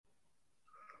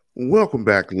Welcome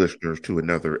back, listeners, to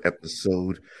another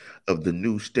episode of The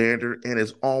New Standard. And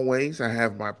as always, I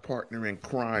have my partner in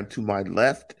crime to my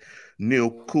left, Neil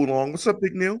Coulong. What's up,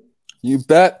 Big Neil? You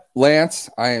bet, Lance.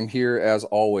 I am here as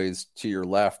always to your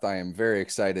left. I am very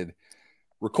excited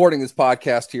recording this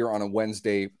podcast here on a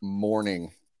Wednesday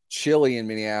morning. Chilly in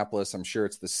Minneapolis. I'm sure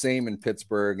it's the same in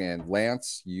Pittsburgh. And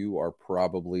Lance, you are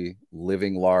probably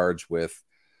living large with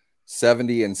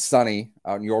 70 and sunny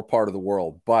out in your part of the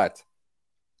world. But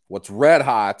what's red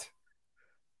hot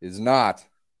is not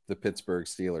the Pittsburgh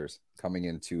Steelers coming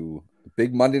into a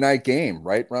big Monday night game,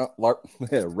 right?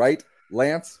 Right,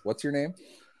 Lance? What's your name?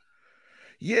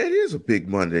 Yeah, it is a big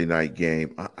Monday night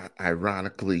game,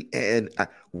 ironically. And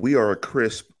we are a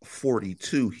crisp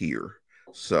 42 here.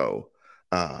 So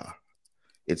uh,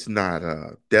 it's not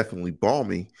definitely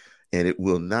balmy, and it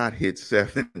will not hit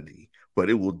 70, but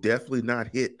it will definitely not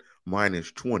hit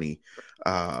minus 20.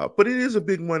 But it is a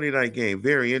big Monday night game.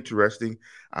 Very interesting.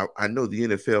 I know the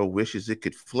NFL wishes it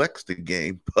could flex the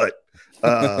game, but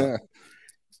uh,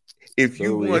 if So you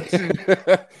do we. want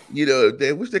to,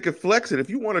 they wish they could flex it. If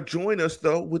you want to join us,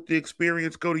 though, with the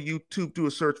experience, go to YouTube, do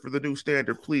a search for the new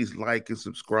standard. Please like and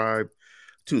subscribe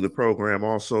to the program.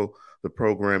 Also, the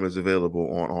program is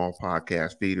available on all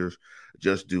podcast feeders.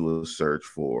 Just do a search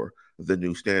for the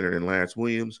new standard and Lance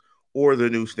Williams or the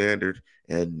new standard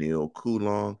and Neil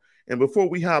Coulong. And before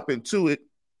we hop into it,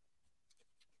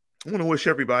 I want to wish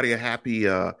everybody a happy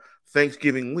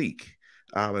Thanksgiving week.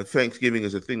 And Thanksgiving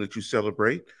is a thing that you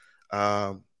celebrate.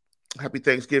 Um, Happy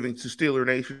Thanksgiving to Steeler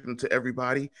Nation, to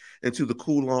everybody, and to the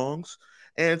Coulongs,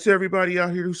 and to everybody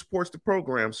out here who supports the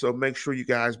program. So make sure you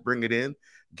guys bring it in,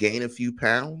 gain a few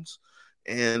pounds,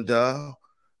 and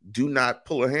do not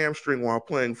pull a hamstring while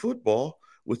playing football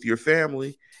with your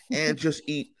family, and just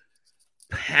eat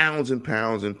pounds and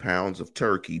pounds and pounds of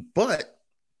turkey. But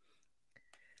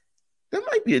that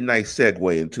might be a nice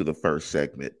segue into the first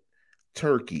segment.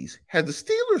 Turkeys. Have the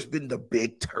Steelers been the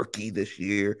big turkey this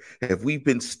year? Have we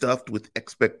been stuffed with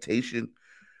expectation?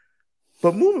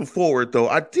 But moving forward, though,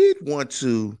 I did want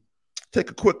to take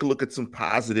a quick look at some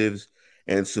positives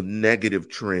and some negative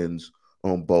trends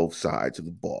on both sides of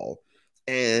the ball.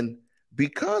 And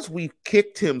because we've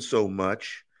kicked him so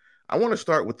much, I want to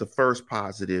start with the first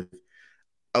positive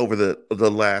over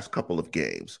the last couple of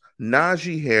games.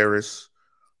 Najee Harris,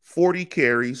 40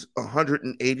 carries,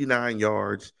 189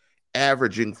 yards,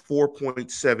 averaging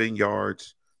 4.7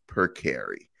 yards per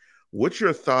carry. What's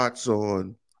your thoughts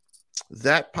on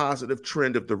that positive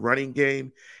trend of the running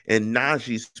game and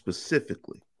Najee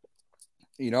specifically?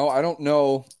 I don't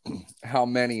know how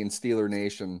many in Steeler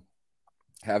Nation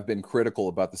have been critical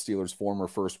about the Steelers' former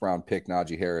first round pick,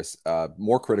 Najee Harris,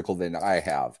 more critical than I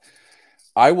have.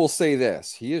 I will say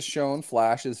this: he has shown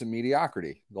flashes of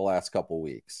mediocrity the last couple of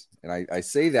weeks. And I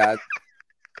say that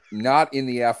not in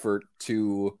the effort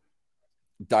to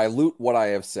dilute what I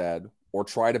have said or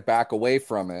try to back away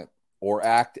from it or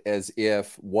act as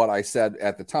if what I said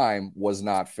at the time was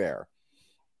not fair.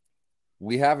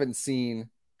 We haven't seen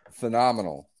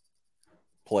phenomenal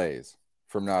plays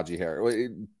from Najee Harris.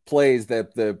 Plays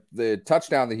that the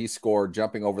touchdown that he scored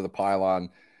jumping over the pylon,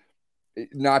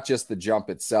 not just the jump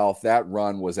itself, that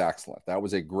run was excellent. That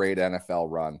was a great NFL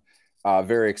run.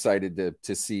 Very excited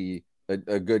to see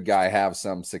a good guy have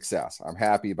some success. I'm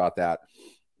happy about that.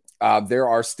 There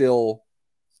are still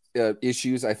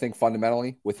issues, I think,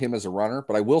 fundamentally with him as a runner.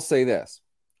 But I will say this: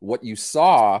 what you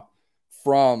saw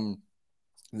from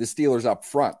the Steelers up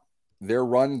front, their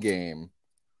run game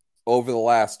over the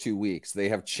last 2 weeks, they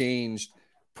have changed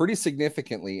pretty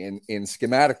significantly in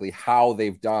schematically how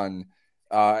they've done,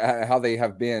 how they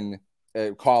have been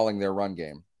calling their run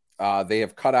game. They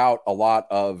have cut out a lot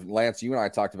of, Lance, you and I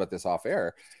talked about this off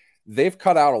air. They've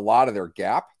cut out a lot of their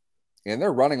gap, and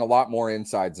they're running a lot more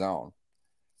inside zone.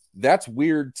 That's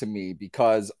weird to me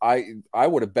because I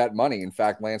would have bet money. In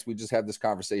fact, Lance, we just had this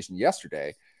conversation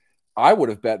yesterday. I would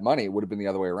have bet money it would have been the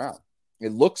other way around.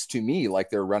 It looks to me like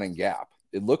they're running gap.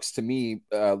 It looks to me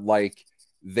like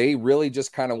they really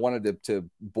just kind of wanted to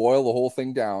boil the whole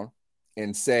thing down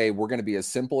and say, we're going to be as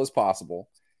simple as possible.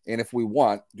 And if we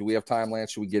want, do we have time,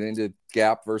 Lance? Should we get into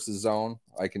gap versus zone?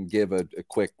 I can give a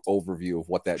quick overview of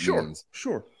what that Sure, means.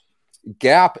 sure.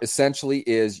 Gap essentially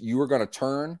is you are going to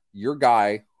turn your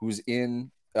guy who's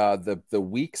in the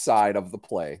weak side of the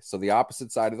play, so the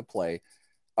opposite side of the play.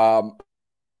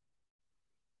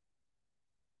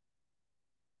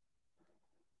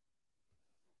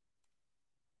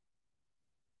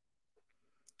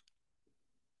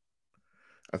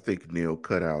 I think Neil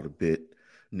cut out a bit.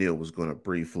 Neil was going to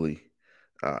briefly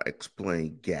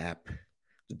explain gap,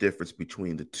 the difference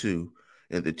between the two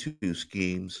and the two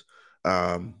schemes.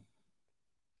 Um,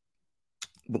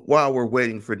 But while we're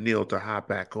waiting for Neil to hop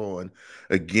back on,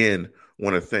 again,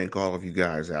 want to thank all of you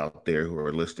guys out there who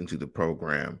are listening to the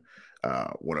program.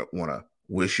 Want to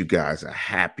wish you guys a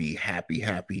happy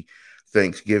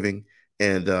Thanksgiving.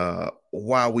 And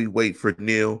while we wait for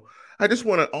Neil, I just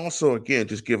want to also again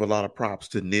just give a lot of props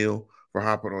to Neil for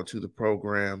hopping onto the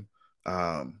program.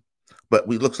 But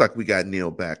we looks like we got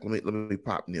Neil back. Let me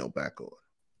pop Neil back on.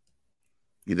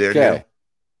 You there, Neil? Okay.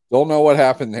 Don't know what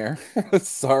happened there.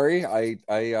 Sorry, I'm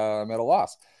at a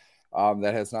loss.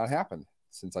 That has not happened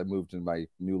since I moved in my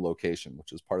new location,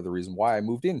 which is part of the reason why I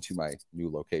moved into my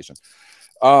new location.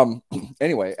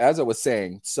 Anyway, as I was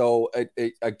saying, so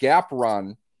a gap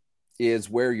run is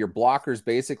where your blockers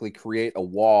basically create a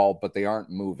wall, but they aren't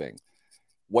moving.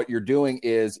 What you're doing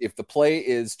is if the play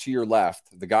is to your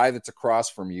left, the guy that's across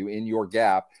from you in your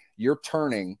gap, you're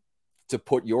turning to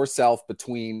put yourself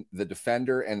between the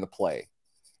defender and the play.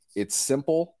 It's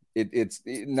simple. It's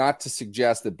not to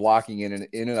suggest that blocking in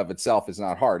and of itself is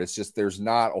not hard. It's just there's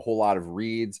not a whole lot of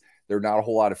reads. There's not a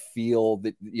whole lot of feel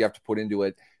that you have to put into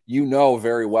it. You know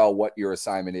very well what your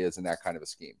assignment is in that kind of a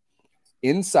scheme.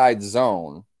 Inside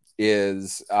zone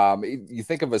is you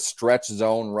think of a stretch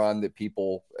zone run that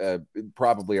people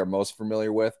probably are most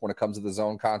familiar with when it comes to the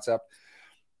zone concept.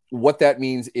 What that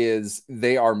means is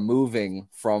they are moving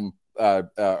from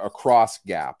across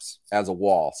gaps as a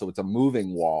wall. So it's a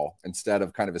moving wall instead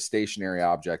of kind of a stationary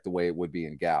object the way it would be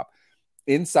in gap.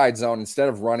 Inside zone, instead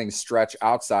of running stretch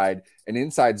outside, an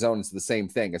inside zone is the same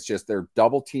thing. It's just they're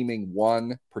double teaming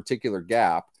one particular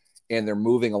gap and they're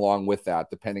moving along with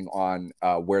that depending on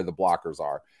where the blockers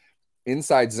are.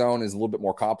 Inside zone is a little bit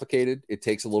more complicated. It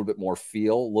takes a little bit more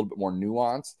feel, a little bit more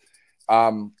nuance.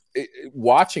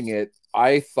 Watching it,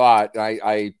 I thought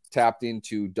I tapped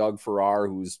into Doug Farrar,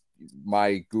 who's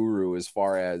my guru as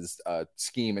far as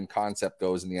scheme and concept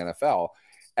goes in the NFL,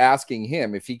 asking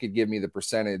him if he could give me the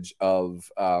percentage of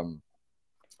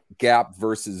gap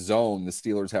versus zone the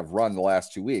Steelers have run the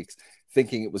last 2 weeks,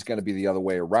 thinking it was going to be the other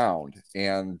way around.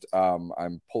 And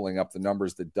I'm pulling up the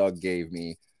numbers that Doug gave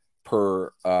me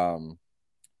per the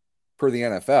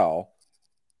NFL.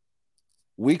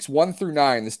 Weeks 1 through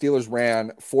 9, the Steelers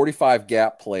ran 45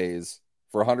 gap plays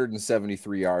for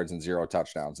 173 yards and 0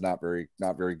 touchdowns. Not very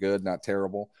good, not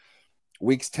terrible.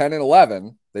 Weeks 10 and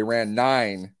 11, they ran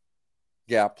 9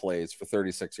 gap plays for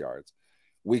 36 yards.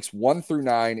 Weeks 1 through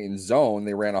 9 in zone,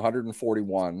 they ran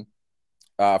 141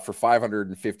 for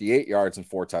 558 yards and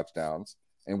 4 touchdowns.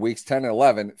 And weeks 10 and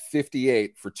 11,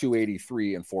 58 for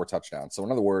 283 and 4 touchdowns. So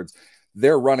in other words,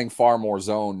 they're running far more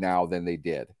zone now than they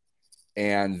did.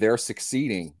 And they're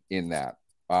succeeding in that.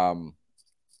 I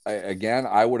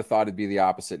would have thought it'd be the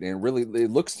opposite. And really,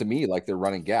 it looks to me like they're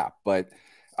running gap. But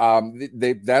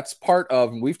that's part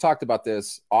of, and we've talked about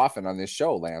this often on this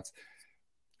show, Lance.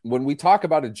 When we talk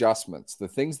about adjustments, the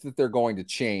things that they're going to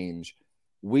change,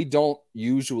 we don't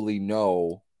usually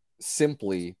know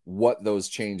simply what those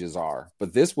changes are.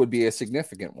 But this would be a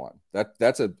significant one.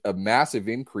 That's a massive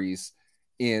increase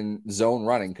in zone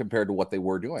running compared to what they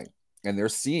were doing. And they're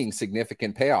seeing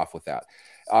significant payoff with that.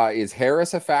 Is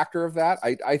Harris a factor of that?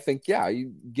 I think, yeah,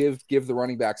 you give the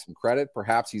running back some credit.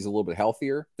 Perhaps he's a little bit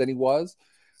healthier than he was,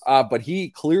 but he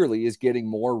clearly is getting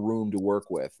more room to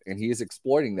work with, and he is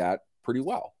exploiting that pretty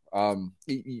well.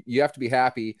 You have to be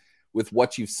happy with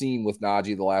what you've seen with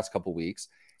Najee the last couple of weeks,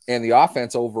 and the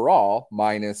offense overall,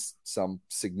 minus some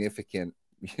significant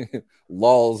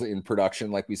lulls in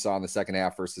production like we saw in the second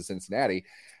half versus Cincinnati,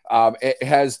 it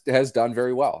has done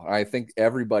very well. I think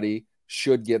everybody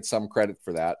should get some credit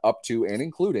for that, up to and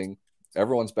including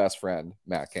everyone's best friend,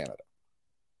 Matt Canada.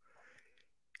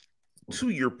 To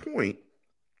your point,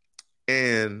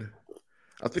 and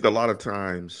I think a lot of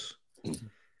times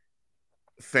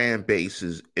fan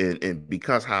bases and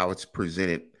because how it's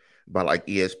presented by like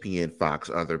ESPN, Fox,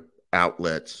 other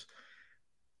outlets,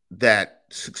 that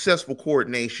successful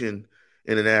coordination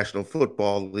in the National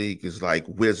Football League is like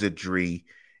wizardry,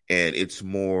 and it's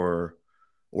more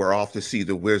we're off to see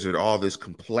the wizard, all this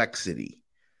complexity.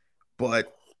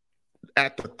 But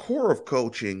at the core of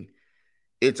coaching,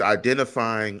 it's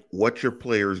identifying what your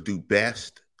players do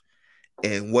best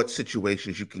and what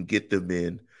situations you can get them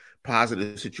in,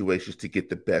 positive situations to get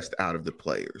the best out of the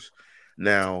players.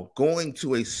 Now, going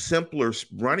to a simpler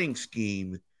running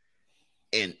scheme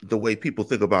and the way people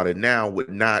think about it now would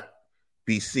not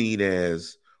be seen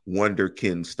as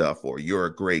wonderkin stuff or you're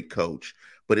a great coach,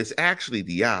 but it's actually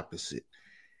the opposite.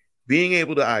 Being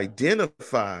able to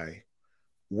identify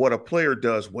what a player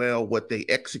does well, what they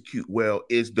execute well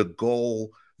is the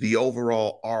goal, the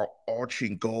overall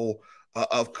arching goal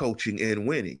of coaching and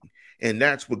winning. And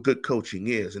that's what good coaching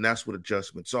is. And that's what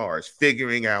adjustments are. It's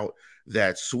figuring out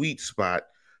that sweet spot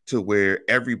to where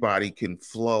everybody can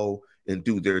flow and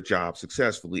do their job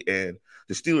successfully. And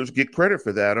the Steelers get credit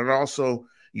for that. And also,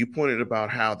 you pointed about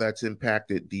how that's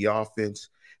impacted the offense.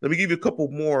 Let me give you a couple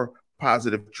more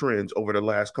positive trends over the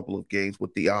last couple of games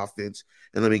with the offense,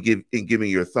 and let me give me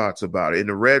your thoughts about it. In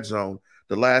the red zone,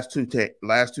 the last two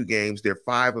games, they're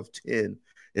 5 of 10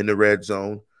 in the red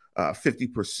zone,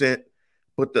 50%.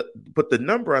 But the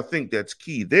number I think that's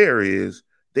key there is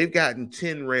they've gotten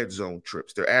 10 red zone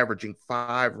trips. They're averaging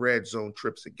 5 red zone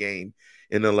trips a game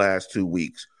in the last 2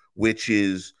 weeks, which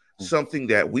is something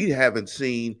that we haven't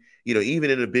seen, even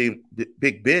in the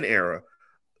Big Ben era.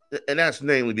 And that's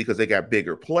namely because they got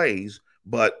bigger plays,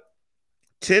 but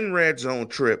 10 red zone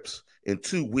trips in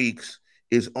 2 weeks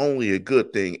is only a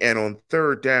good thing. And on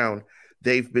third down,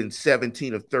 they've been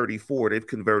 17 of 34. They've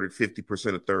converted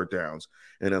 50% of third downs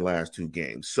in the last 2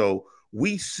 games. So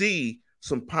we see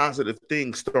some positive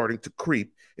things starting to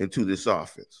creep into this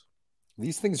offense.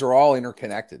 These things are all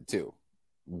interconnected too.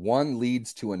 One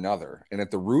leads to another. And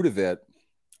at the root of it,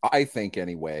 I think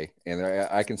anyway, and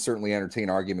I can certainly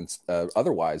entertain arguments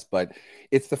otherwise, but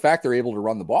it's the fact they're able to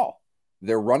run the ball.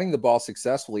 They're running the ball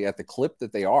successfully at the clip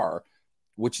that they are,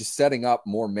 which is setting up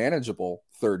more manageable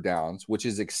third downs, which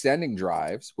is extending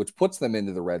drives, which puts them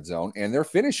into the red zone, and they're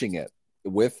finishing it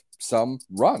with some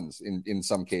runs in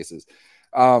some cases.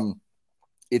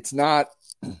 It's not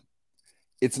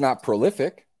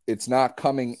prolific. It's not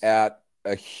coming at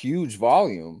a huge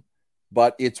volume,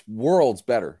 but it's worlds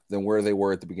better than where they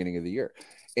were at the beginning of the year.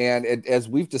 And as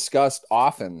we've discussed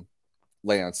often,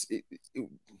 Lance,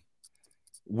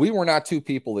 we were not two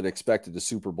people that expected a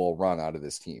Super Bowl run out of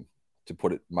this team, to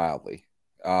put it mildly.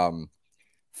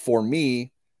 For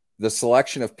me, the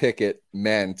selection of Pickett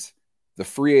meant the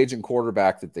free agent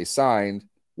quarterback that they signed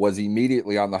was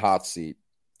immediately on the hot seat.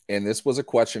 And this was a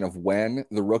question of when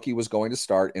the rookie was going to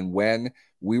start and when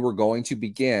we were going to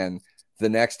begin the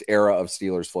next era of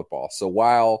Steelers football. So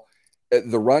while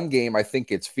the run game, I think,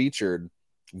 gets featured,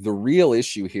 the real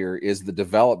issue here is the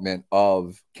development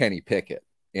of Kenny Pickett.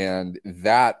 And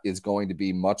that is going to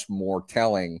be much more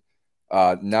telling,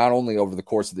 not only over the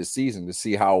course of this season to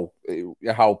see how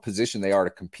positioned they are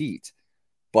to compete,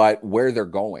 but where they're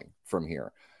going from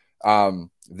here.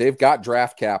 They've got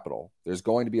draft capital. There's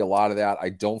going to be a lot of that. I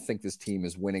don't think this team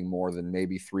is winning more than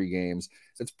maybe 3 games.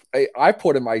 I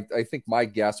put him, I think my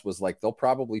guess was like they'll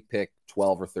probably pick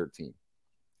 12 or 13.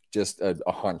 Just a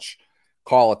hunch.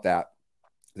 Call it that.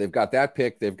 They've got that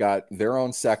pick. They've got their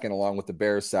own second along with the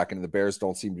Bears second, and the Bears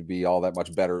don't seem to be all that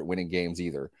much better at winning games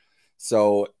either.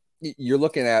 So you're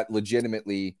looking at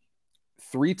legitimately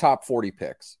 3 top 40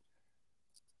 picks.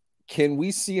 Can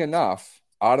we see enough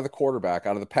out of the quarterback,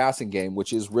 out of the passing game,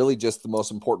 which is really just the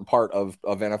most important part of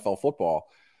NFL football,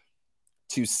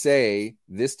 to say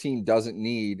this team doesn't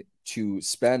need to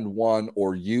spend one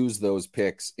or use those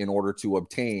picks in order to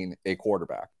obtain a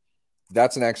quarterback?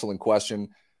 That's an excellent question.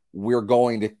 We're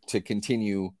going to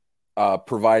continue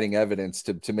providing evidence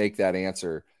to make that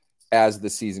answer as the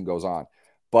season goes on.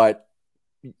 But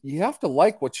you have to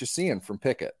like what you're seeing from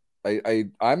Pickett.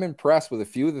 I'm impressed with a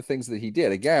few of the things that he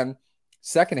did. Again,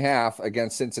 second half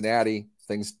against Cincinnati,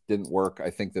 things didn't work.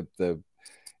 I think that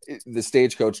the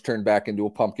stagecoach turned back into a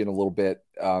pumpkin a little bit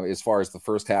as far as the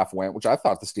first half went, which I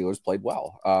thought the Steelers played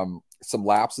well. Some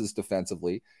lapses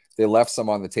defensively. They left some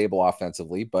on the table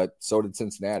offensively, but so did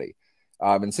Cincinnati.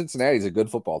 And Cincinnati's a good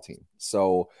football team.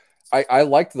 So I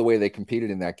liked the way they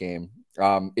competed in that game.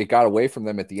 It got away from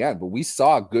them at the end, but we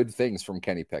saw good things from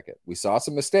Kenny Pickett. We saw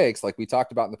some mistakes like we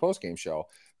talked about in the postgame show,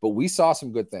 but we saw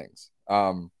some good things.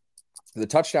 The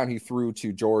touchdown he threw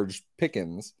to George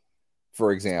Pickens,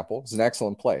 for example, is an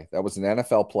excellent play. That was an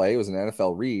NFL play. It was an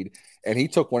NFL read, and he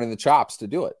took one in the chops to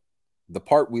do it. The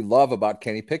part we love about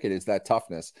Kenny Pickett is that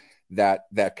toughness, that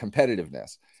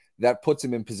competitiveness that puts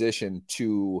him in position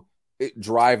to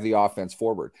drive the offense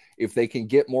forward. If they can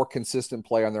get more consistent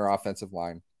play on their offensive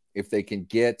line, if they can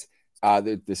get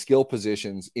the skill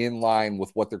positions in line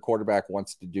with what their quarterback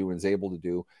wants to do and is able to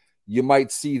do, you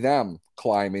might see them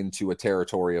climb into a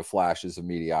territory of flashes of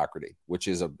mediocrity, which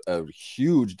is a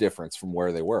huge difference from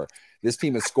where they were. This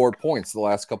team has scored points the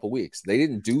last couple of weeks. They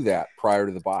didn't do that prior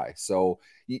to the bye. So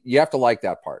you have to like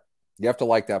that part. You have to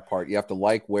like that part. You have to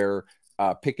like where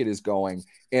Pickett is going.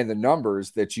 And the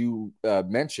numbers that you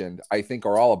mentioned, I think,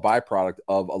 are all a byproduct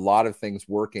of a lot of things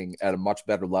working at a much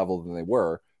better level than they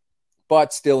were,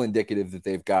 but still indicative that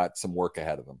they've got some work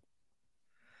ahead of them.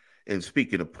 And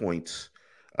speaking of points,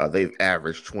 they've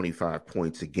averaged 25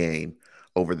 points a game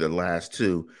over the last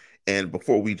 2. And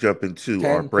before we jump into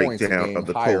our breakdown of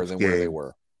the Colts game, where they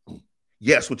were.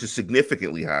 Yes, which is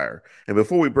significantly higher. And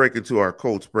before we break into our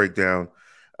Colts breakdown,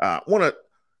 I want to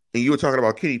And you were talking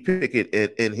about Kenny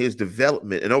Pickett and his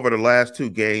development. And over the last 2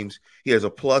 games, he has a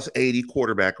plus 80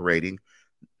 quarterback rating.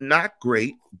 Not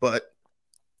great, but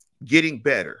getting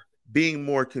better, being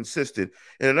more consistent.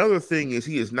 And another thing is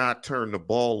he has not turned the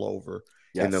ball over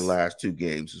in the Yes. last 2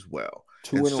 games as well.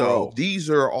 Two And in a so row. these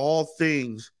are all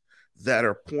things that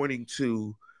are pointing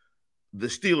to the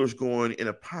Steelers going in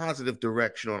a positive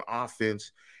direction on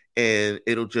offense. And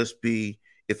it'll just be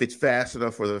if it's fast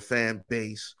enough for the fan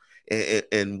base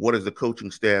and what is the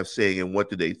coaching staff saying and what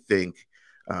do they think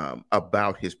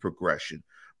about his progression.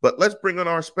 But let's bring on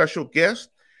our special guest.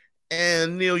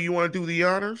 And Neil, you want to do the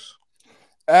honors?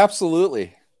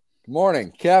 Absolutely. Good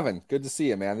morning, Kevin. Good to see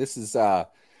you, man. This is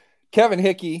Kevin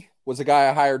Hickey was a guy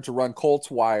I hired to run Colts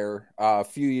Wire a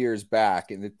few years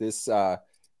back, and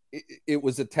it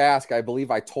was a task. I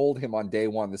believe I told him on day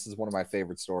one. This is one of my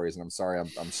favorite stories, and I'm sorry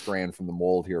I'm straying from the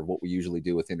mold here of what we usually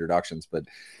do with introductions, but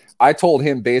I told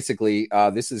him basically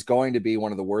this is going to be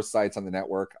one of the worst sites on the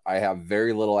network. I have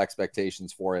very little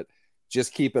expectations for it.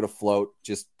 Just keep it afloat.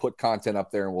 Just put content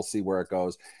up there, and we'll see where it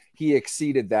goes. He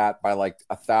exceeded that by like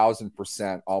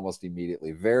 1,000% almost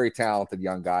immediately. Very talented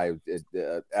young guy.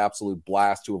 Absolute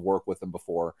blast to have worked with him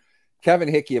before. Kevin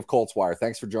Hickey of Colts Wire.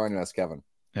 Thanks for joining us, Kevin.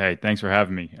 Hey, thanks for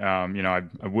having me. I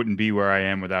wouldn't be where I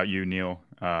am without you, Neil,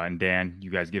 and Dan.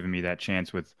 You guys giving me that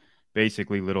chance with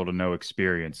basically little to no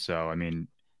experience. So, I mean,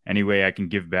 any way I can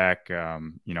give back,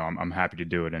 I'm happy to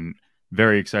do it, and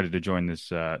very excited to join this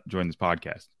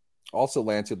podcast. Also,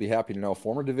 Lance, you'll be happy to know,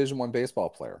 former Division I baseball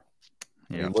player.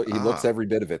 Yeah. He looks every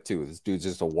bit of it too. This dude's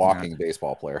just a walking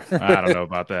baseball player. I don't know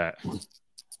about that.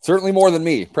 Certainly more than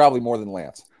me. Probably more than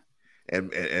Lance.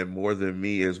 And more than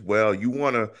me as well.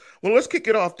 Let's kick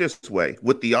it off this way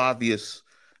with the obvious.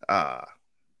 I'm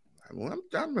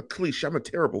a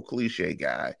terrible cliche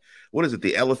guy. What is it?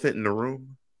 The elephant in the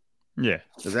room? Yeah,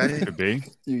 is that it? Could be.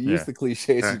 You use the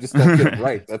cliches, you just don't get it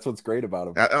right. That's what's great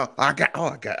about them. I got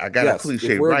a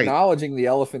cliche if we're right. Acknowledging the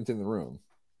elephant in the room.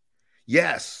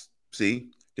 Yes. See,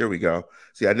 there we go.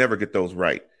 See, I never get those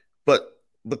right, but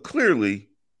clearly,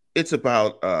 it's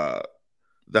about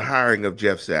the hiring of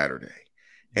Jeff Saturday.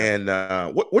 And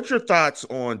what's your thoughts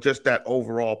on just that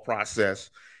overall process?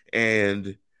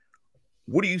 And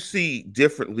what do you see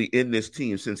differently in this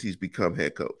team since he's become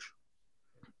head coach?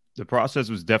 The process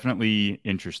was definitely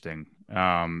interesting.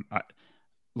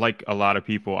 Like a lot of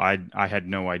people, I had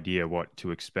no idea what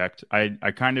to expect.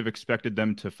 I kind of expected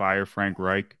them to fire Frank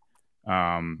Reich,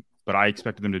 but I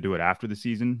expected them to do it after the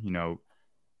season. You know,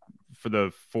 for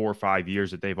the 4 or 5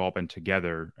 years that they've all been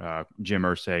together, Jim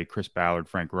Irsay, Chris Ballard,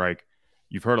 Frank Reich,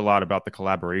 you've heard a lot about the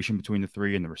collaboration between the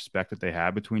three and the respect that they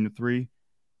have between the three.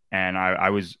 And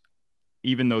I was,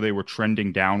 even though they were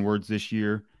trending downwards this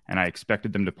year, and I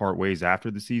expected them to part ways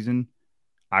after the season,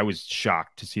 I was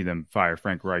shocked to see them fire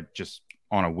Frank Reich just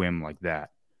on a whim like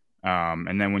that.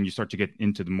 And then when you start to get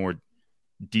into the more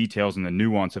details and the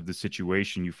nuance of the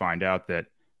situation, you find out that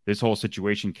this whole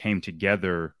situation came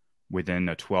together within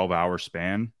a 12-hour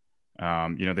span.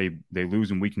 They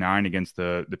lose in week 9 against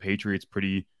the Patriots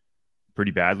pretty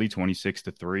badly,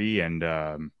 26-3.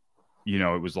 And,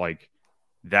 it was like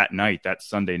that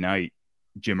Sunday night,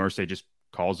 Jim Irsay just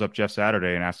calls up Jeff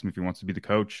Saturday and asks him if he wants to be the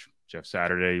coach. Jeff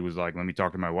Saturday was like, let me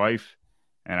talk to my wife.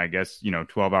 And I guess,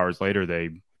 12 hours later,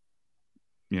 they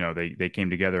came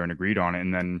together and agreed on it.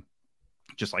 And then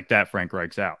just like that, Frank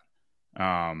Reich's out.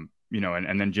 And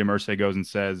then Jim Irsay goes and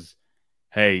says,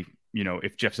 hey,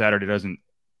 if Jeff Saturday doesn't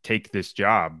take this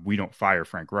job, we don't fire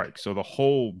Frank Reich. So the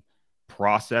whole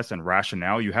process and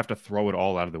rationale, you have to throw it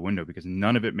all out of the window because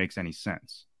none of it makes any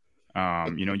sense.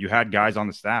 You had guys on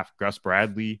the staff, Gus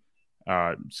Bradley,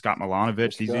 Scott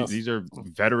Milanovich. These are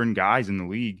veteran guys in the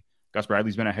league. Gus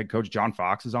Bradley's been a head coach. John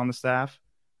Fox is on the staff.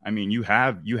 I mean, you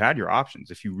had your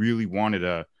options if you really wanted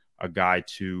a guy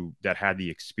that had the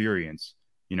experience,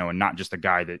 and not just a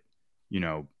guy that,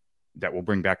 that will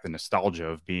bring back the nostalgia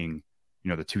of being,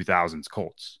 the 2000s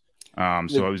Colts.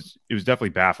 So it was definitely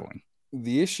baffling.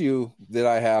 The issue that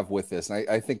I have with this, and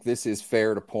I think this is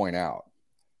fair to point out,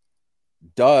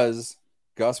 does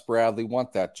Gus Bradley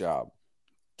want that job?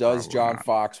 Does John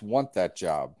Fox want that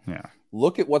job? Yeah.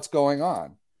 Look at what's going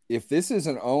on. If this is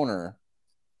an owner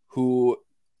who,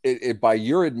 by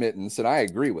your admittance, and I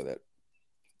agree with it,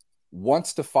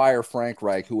 wants to fire Frank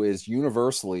Reich, who is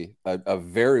universally a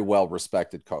very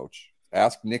well-respected coach.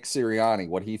 Ask Nick Sirianni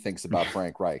what he thinks about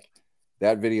Frank Reich.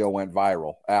 That video went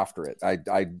viral after it.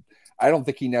 I don't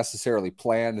think he necessarily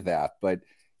planned that, but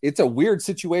it's a weird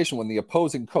situation when the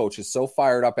opposing coach is so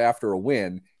fired up after a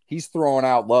win, he's throwing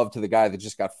out love to the guy that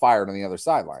just got fired on the other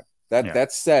sideline.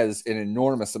 That says an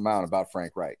enormous amount about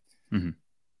Frank Reich. Mm-hmm.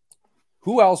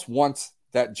 Who else wants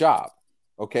that job?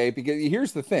 Okay, because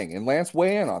here's the thing, and Lance,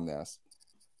 weigh in on this.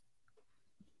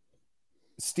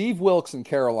 Steve Wilks in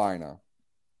Carolina,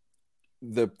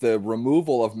 the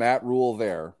removal of Matt Rule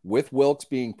there, with Wilks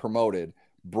being promoted,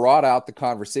 brought out the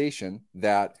conversation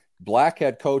that black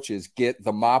head coaches get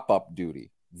the mop-up duty.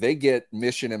 They get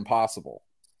mission impossible.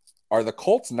 Are the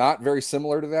Colts not very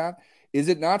similar to that? Is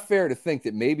it not fair to think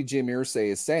that maybe Jim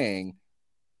Irsay is saying,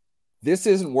 this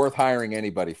isn't worth hiring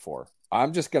anybody for?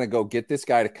 I'm just going to go get this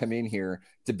guy to come in here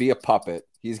to be a puppet.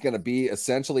 He's going to be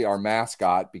essentially our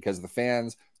mascot because the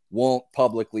fans won't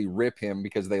publicly rip him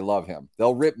because they love him.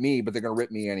 They'll rip me, but they're going to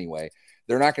rip me anyway.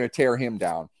 They're not going to tear him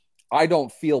down. I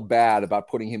don't feel bad about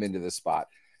putting him into this spot.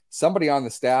 Somebody on the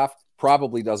staff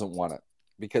probably doesn't want it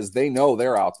because they know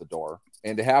they're out the door.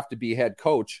 And to have to be head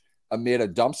coach amid a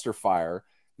dumpster fire,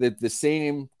 that the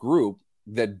same group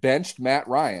that benched Matt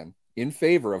Ryan in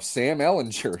favor of Sam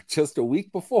Ehlinger just a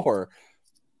week before,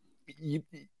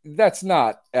 that's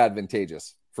not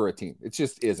advantageous for a team. It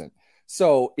just isn't.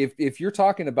 So if you're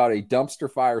talking about a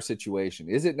dumpster fire situation,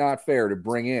 is it not fair to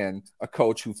bring in a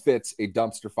coach who fits a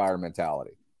dumpster fire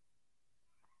mentality?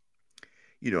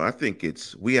 I think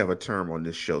we have a term on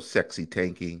this show, sexy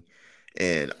tanking.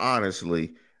 And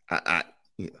honestly,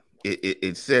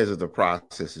 it says that the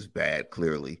process is bad,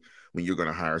 clearly, when you're going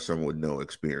to hire someone with no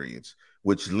experience,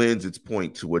 which lends its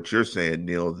point to what you're saying,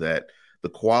 Neil, that the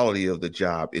quality of the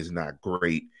job is not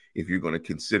great if you're going to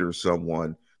consider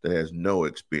someone that has no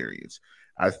experience.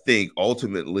 I think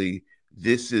ultimately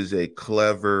this is a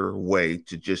clever way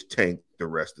to just tank the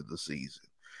rest of the season.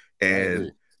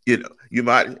 And, you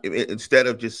might, instead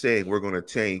of just saying we're going to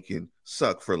tank and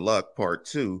suck for luck part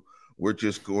 2, we're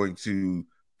just going to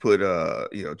put,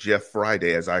 Jeff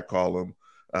Friday, as I call him.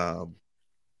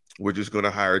 We're just going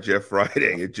to hire Jeff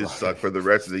Friday and just suck for the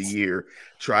rest of the year.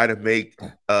 Try to make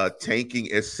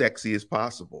tanking as sexy as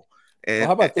possible. And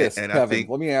how about this, and Kevin?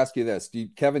 Let me ask you this.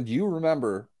 Kevin, do you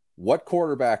remember what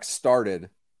quarterback started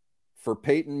for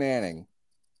Peyton Manning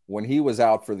when he was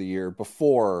out for the year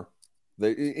before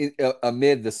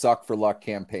amid the suck for luck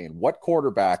campaign? What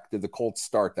quarterback did the Colts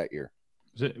start that year?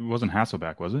 It wasn't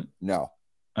Hasselbeck, was it? No.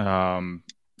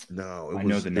 No, I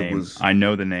know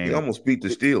the name. He almost beat the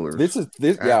Steelers.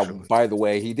 Yeah, by the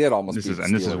way, he did almost beat the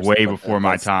Steelers. This is way before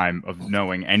my time of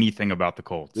knowing anything about the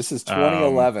Colts. This is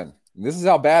 2011. This is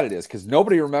how bad it is because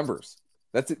nobody remembers.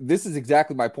 This is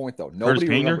exactly my point, though. Nobody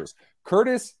remembers.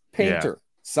 Curtis Painter. Yeah.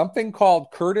 Something called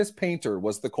Curtis Painter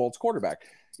was the Colts quarterback.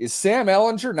 Is Sam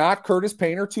Ehlinger not Curtis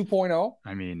Painter 2.0?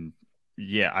 I mean,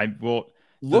 yeah, I will.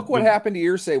 Look what happened to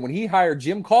Irsay when he hired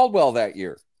Jim Caldwell that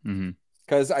year.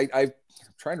 Because I'm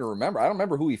trying to remember. I don't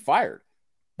remember who he fired.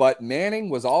 But Manning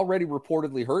was already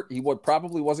reportedly hurt. He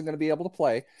probably wasn't going to be able to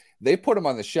play. They put him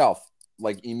on the shelf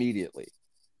like immediately.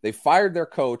 They fired their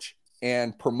coach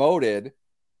and promoted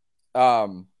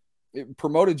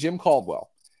Jim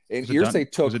Caldwell. And Irsay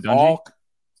took all.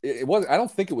 It was. I don't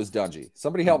think it was Dungy.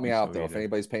 Somebody help me out though. If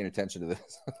anybody's paying attention to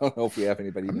this, I don't know if we have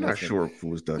anybody. I'm not sure if it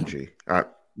was Dungy.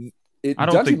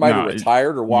 Dungy might have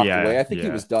retired or walked away. I think he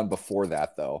was done before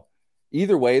that though.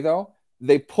 Either way though,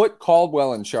 they put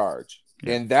Caldwell in charge,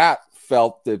 and that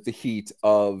felt the heat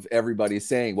of everybody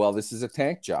saying, "Well, this is a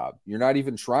tank job. You're not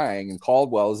even trying." And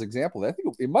Caldwell is an example. I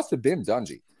think it must have been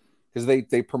Dungy because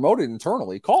they promoted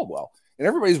internally Caldwell, and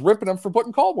everybody's ripping him for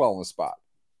putting Caldwell in the spot.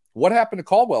 What happened to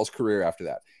Caldwell's career after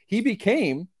that? He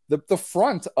became the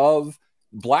front of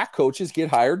black coaches get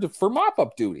hired for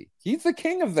mop-up duty. He's the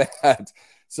king of that.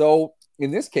 So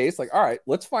in this case, all right,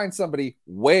 let's find somebody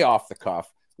way off the cuff.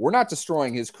 We're not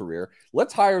destroying his career.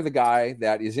 Let's hire the guy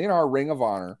that is in our ring of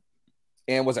honor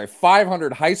and was a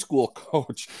 500 high school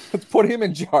coach. Let's put him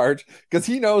in charge because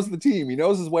he knows the team. He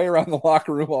knows his way around the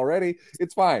locker room already.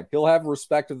 It's fine. He'll have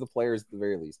respect of the players at the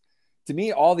very least. To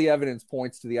me, all the evidence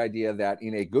points to the idea that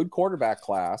in a good quarterback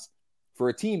class for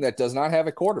a team that does not have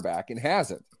a quarterback and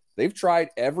hasn't, they've tried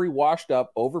every washed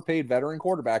up, overpaid veteran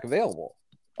quarterback available,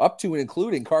 up to and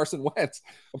including Carson Wentz,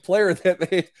 a player that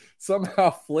they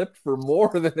somehow flipped for more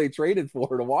than they traded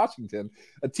for to Washington,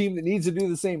 a team that needs to do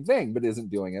the same thing but isn't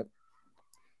doing it.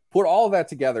 Put all of that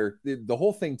together, the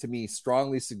whole thing to me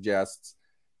strongly suggests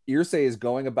Irsay is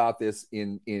going about this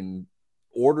in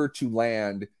order to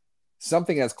land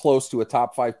something as close to a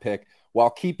top 5 pick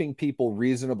while keeping people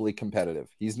reasonably competitive.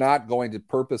 He's not going to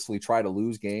purposely try to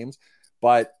lose games,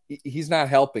 but he's not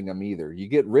helping them either. You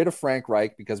get rid of Frank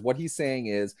Reich because what he's saying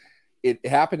is, it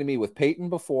happened to me with Peyton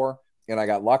before, and I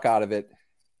got luck out of it.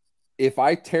 If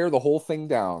I tear the whole thing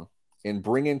down and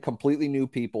bring in completely new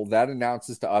people, that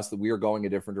announces to us that we are going a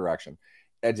different direction.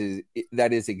 That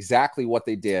is exactly what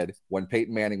they did when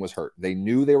Peyton Manning was hurt. They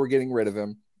knew they were getting rid of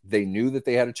him. They knew that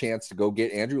they had a chance to go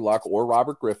get Andrew Luck or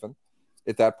Robert Griffin.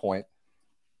 at that point.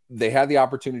 They had the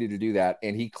opportunity to do that,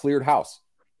 and he cleared house.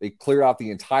 They cleared out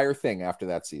the entire thing after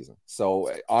that season.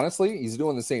 So honestly, he's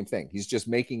doing the same thing. He's just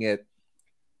making it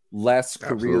less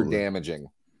career damaging.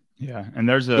 Yeah, and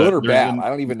there's good or bad. I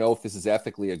don't even know if this is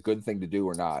ethically a good thing to do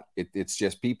or not. It's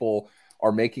just people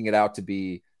are making it out to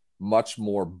be much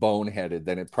more boneheaded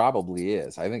than it probably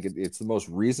is. I think it's the most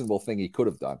reasonable thing he could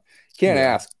have done.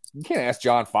 You can't ask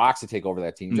John Fox to take over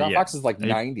that team. John Fox is like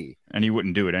 90. And he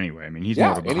wouldn't do it anyway. I mean, he's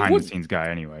more of a behind-the-scenes guy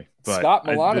anyway. But Scott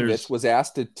Milanovic was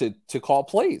asked to call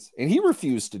plays, and he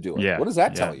refused to do it. What does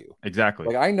that tell you? Exactly.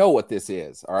 Like, I know what this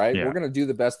is, all right? We're going to do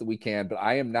the best that we can, but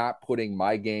I am not putting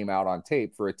my game out on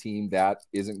tape for a team that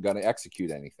isn't going to execute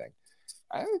anything.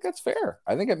 I think that's fair.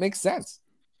 I think it makes sense.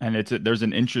 And there's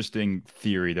an interesting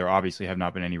theory. There obviously have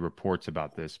not been any reports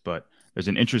about this, but there's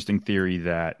an interesting theory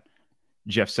that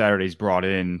Jeff Saturday's brought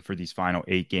in for these final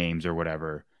 8 games or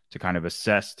whatever to kind of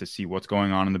assess, to see what's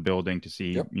going on in the building, to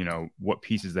see, what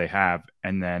pieces they have.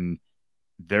 And then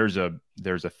there's a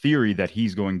theory that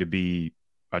he's going to be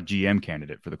a GM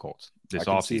candidate for the Colts this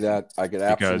offseason. See that. I could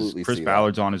absolutely see that. Because Chris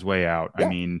Ballard's on his way out. Yeah. I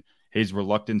mean, his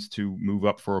reluctance to move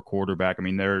up for a quarterback. I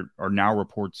mean, there are now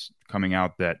reports coming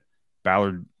out that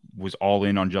Ballard was all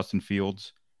in on Justin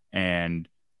Fields, and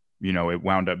it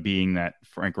wound up being that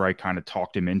Frank Reich kind of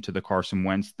talked him into the Carson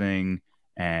Wentz thing.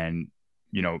 And,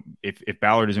 if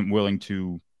Ballard isn't willing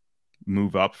to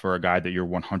move up for a guy that you're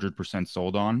 100%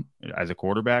 sold on as a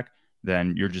quarterback,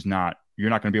 then you're not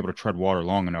going to be able to tread water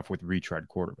long enough with retread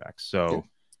quarterbacks. So,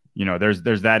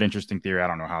 there's that interesting theory. I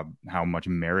don't know how much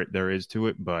merit there is to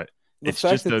it, but it's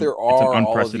just an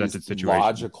unprecedented situation.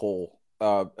 Logical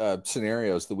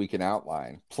scenarios that we can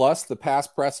outline, plus the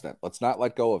past precedent. Let's not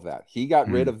let go of that. He got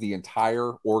rid of the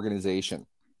entire organization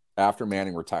after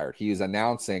Manning retired. He is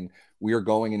announcing we are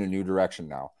going in a new direction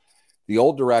now. The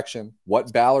old direction,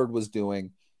 what Ballard was doing,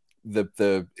 I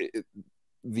forgot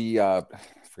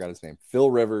his name, Phil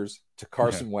Rivers to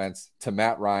Carson Wentz to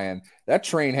Matt Ryan, that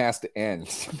train has to end.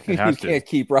 You can't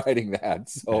keep riding that.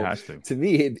 So to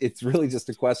me, it's really just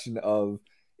a question of,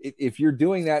 if you're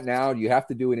doing that now, you have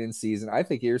to do it in season. I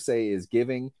think Irsay is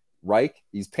giving Reich,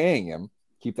 he's paying him,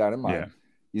 keep that in mind. Yeah.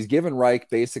 He's given Reich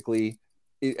basically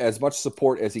as much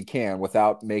support as he can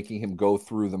without making him go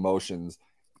through the motions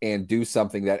and do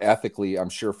something that ethically I'm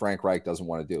sure Frank Reich doesn't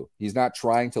want to do. He's not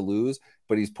trying to lose,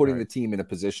 but he's putting the team in a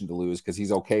position to lose because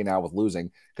he's okay now with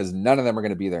losing, because none of them are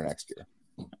going to be there next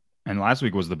year. And last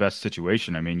week was the best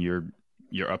situation. I mean,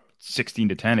 you're up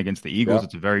 16-10 against the Eagles. Yeah.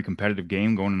 It's a very competitive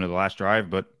game going into the last drive,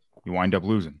 but you wind up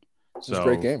losing. It's a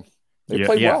great game. They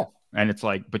played well. And it's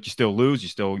like, but you still lose. You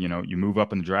still, you move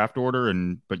up in the draft order,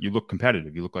 but you look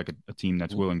competitive. You look like a team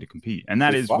that's willing to compete. And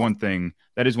that is one thing.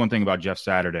 That is one thing about Jeff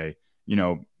Saturday.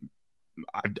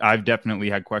 I've definitely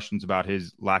had questions about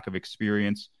his lack of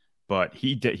experience, but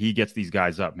he gets these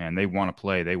guys up, man. They want to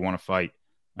play. They want to fight.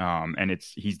 And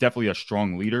he's definitely a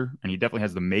strong leader, and he definitely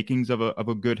has the makings of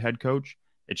a good head coach.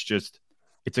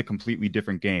 It's a completely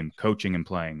different game, coaching and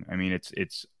playing. I mean,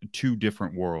 it's 2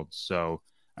 different worlds. So,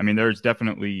 I mean, it's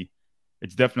definitely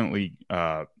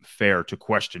fair to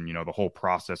question, the whole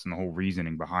process and the whole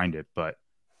reasoning behind it. But,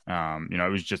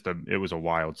 it was a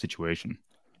wild situation.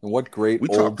 And what great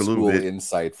old school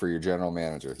insight for your general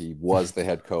manager. He was the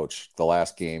head coach the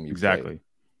last game you exactly.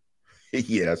 played.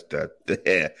 Yes, that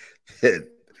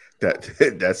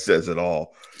says it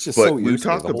all. It's just so we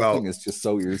talked about. The whole thing is just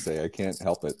so Irsay. I can't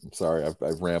help it. I'm sorry,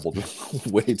 I've rambled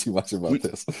way too much about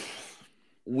this.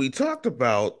 We talked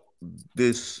about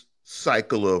this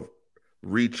cycle of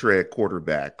retread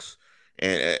quarterbacks,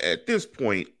 and at this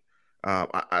point,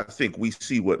 I think we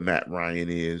see what Matt Ryan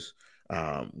is.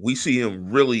 We see him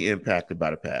really impacted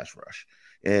by the pass rush,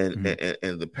 and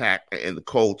the Pack and the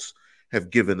Colts have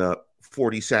given up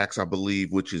 40 sacks, I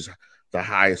believe, which is the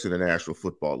highest in the National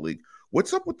Football League.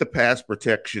 What's up with the pass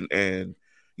protection and,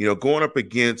 going up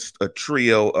against a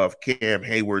trio of Cam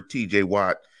Hayward, TJ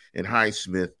Watt, and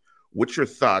Highsmith? What's your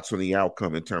thoughts on the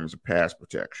outcome in terms of pass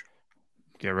protection?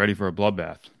 Get ready for a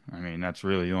bloodbath. I mean, that's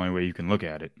really the only way you can look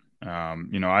at it.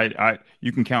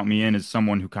 You can count me in as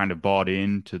someone who kind of bought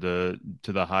into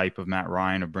the hype of Matt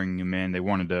Ryan, of bringing him in. They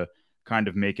wanted to kind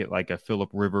of make it like a Phillip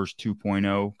Rivers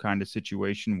 2.0 kind of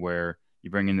situation where you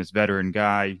bring in this veteran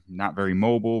guy, not very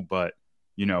mobile, but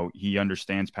he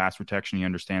understands pass protection. He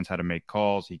understands how to make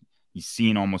calls. He's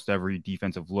seen almost every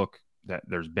defensive look that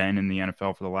there's been in the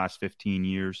NFL for the last 15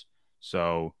 years.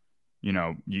 So,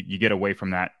 you get away from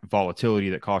that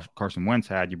volatility that Carson Wentz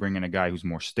had. You bring in a guy who's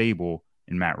more stable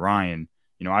in Matt Ryan.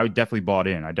 I definitely bought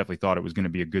in. I definitely thought it was going to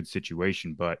be a good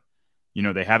situation, but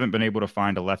they haven't been able to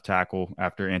find a left tackle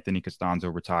after Anthony Costanzo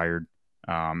retired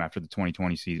after the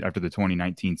 2020 season, after the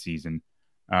 2019 season.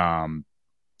 or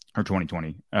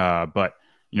 2020. But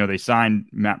they signed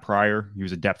Matt Pryor. He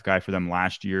was a depth guy for them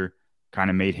last year. Kind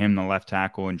of made him the left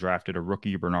tackle and drafted a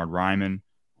rookie, Bernard Ryman,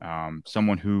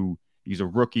 someone who he's a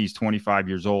rookie. He's 25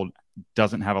 years old,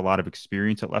 doesn't have a lot of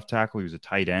experience at left tackle. He was a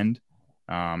tight end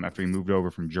after he moved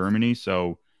over from Germany.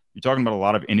 So you're talking about a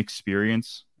lot of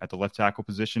inexperience at the left tackle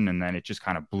position, and then it just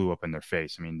kind of blew up in their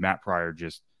face. I mean, Matt Pryor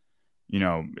just,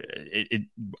 it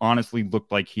honestly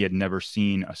looked like he had never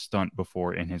seen a stunt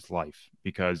before in his life,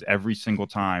 because every single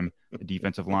time the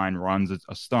defensive line runs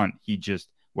a stunt, he just,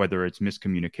 whether it's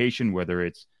miscommunication, whether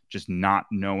it's just not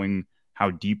knowing how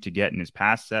deep to get in his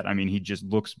pass set, I mean, he just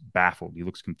looks baffled. He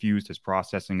looks confused. His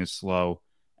processing is slow,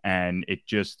 and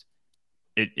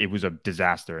it was a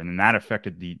disaster. And then that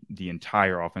affected the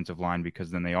entire offensive line,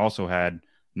 because then they also had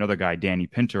another guy, Danny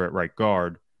Pinter, at right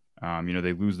guard.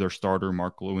 They lose their starter,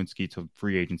 Mark Lewinsky, to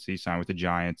free agency, signed with the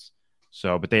Giants.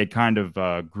 So, but they had kind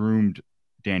of groomed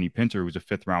Danny Pinter, who was a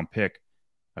 5th-round pick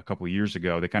a couple of years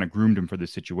ago. They kind of groomed him for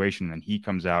this situation, and he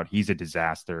comes out. He's a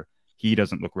disaster. He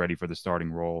doesn't look ready for the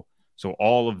starting role. So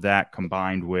all of that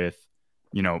combined with,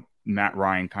 Matt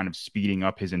Ryan kind of speeding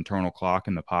up his internal clock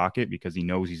in the pocket because he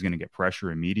knows he's going to get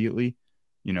pressure immediately,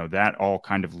 that all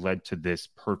kind of led to this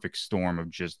perfect storm of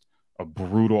just a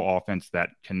brutal offense that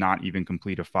cannot even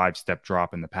complete a 5-step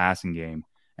drop in the passing game.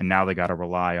 And now they got to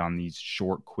rely on these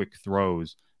short, quick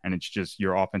throws. And it's just,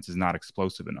 your offense is not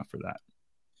explosive enough for that.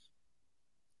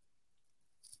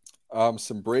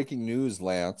 Some breaking news,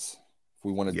 Lance, if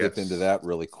we want to dip into that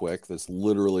really quick. This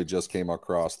literally just came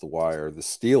across the wire. The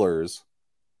Steelers,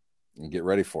 and get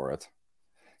ready for it,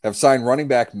 have signed running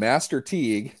back Master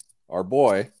Teague, our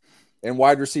boy, and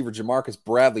wide receiver Jamarcus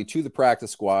Bradley to the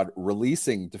practice squad,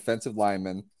 releasing defensive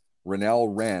lineman Rennell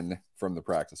Wren from the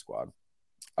practice squad.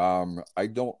 I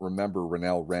don't remember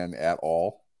Rennell Wren at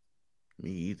all. Me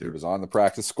either. He was on the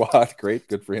practice squad. Great,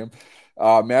 good for him.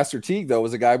 Master Teague, though,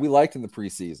 was a guy we liked in the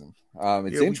preseason.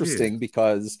 It's interesting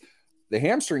because the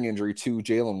hamstring injury to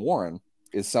Jaylen Warren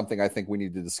is something I think we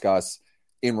need to discuss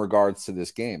in regards to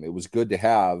this game. It was good to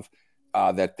have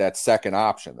that second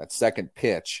option, that second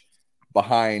pitch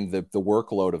behind the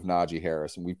workload of Najee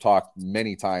Harris. And we've talked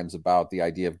many times about the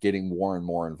idea of getting Warren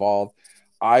more involved.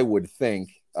 I would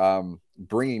think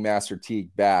bringing Master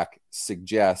Teague back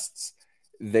suggests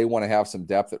they want to have some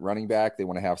depth at running back. They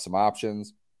want to have some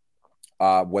options.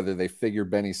 Whether they figure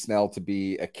Benny Snell to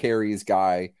be a carries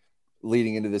guy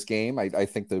leading into this game, I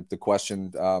think the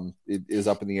question is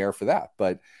up in the air for that.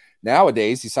 But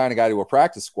nowadays, you sign a guy to a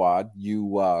practice squad,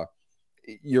 you're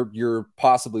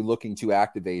possibly looking to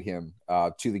activate him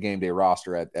to the game day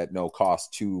roster at no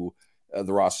cost to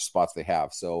the roster spots they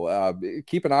have. So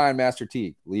keep an eye on Master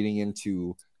Teague leading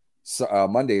into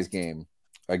Monday's game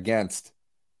against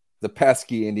the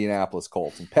pesky Indianapolis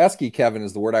Colts. And pesky, Kevin,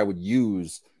 is the word I would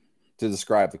use to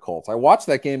describe the Colts. I watched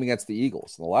that game against the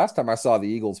Eagles. And the last time I saw the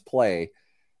Eagles play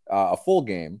a full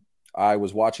game, I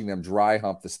was watching them dry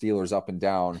hump the Steelers up and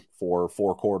down for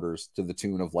 4 quarters to the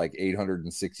tune of like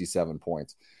 867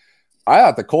 points. I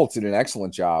thought the Colts did an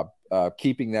excellent job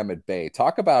keeping them at bay.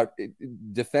 Talk about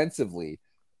defensively.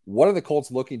 What are the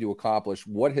Colts looking to accomplish?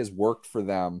 What has worked for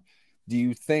them? Do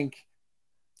you think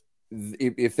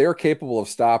if they're capable of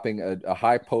stopping a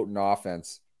high potent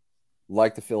offense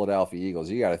like the Philadelphia Eagles,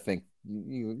 you got to think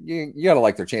you got to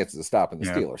like their chances of stopping the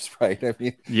Steelers, right? I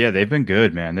mean, yeah, they've been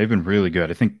good, man. They've been really good.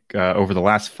 I think over the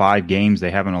last 5 games, they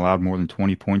haven't allowed more than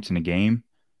 20 points in a game.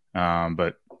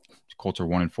 But Colts are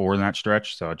 1-4 in that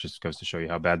stretch, so it just goes to show you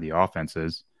how bad the offense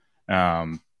is.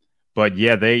 But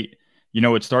yeah,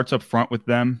 it starts up front with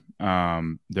them.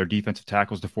 Their defensive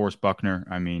tackles, DeForest Buckner.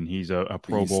 I mean, he's a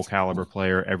Pro Bowl caliber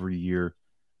player every year.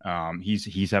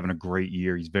 He's having a great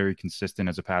year. He's very consistent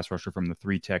as a pass rusher from the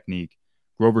 3 technique.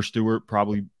 Grover Stewart,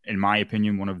 probably, in my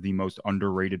opinion, one of the most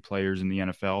underrated players in the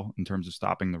NFL in terms of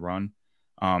stopping the run.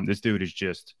 This dude is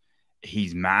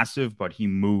he's massive, but he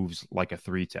moves like a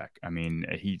 3 tech. I mean,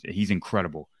 he's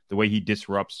incredible. The way he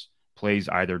disrupts plays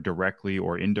either directly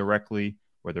or indirectly,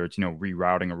 whether it's,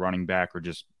 rerouting a running back or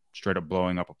just straight up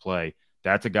blowing up a play.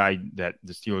 That's a guy that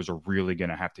the Steelers are really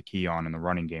going to have to key on in the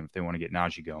running game if they want to get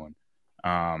Najee going.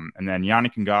 And then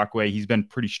Yannick Ngakoue, he's been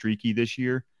pretty streaky this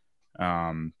year.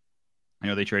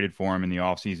 They traded for him in the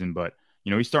offseason, but,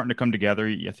 he's starting to come together.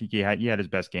 I think he had his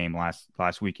best game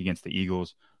last week against the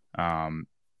Eagles.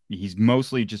 He's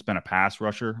mostly just been a pass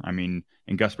rusher. I mean,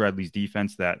 in Gus Bradley's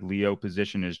defense, that Leo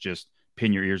position is just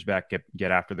pin your ears back,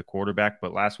 get after the quarterback.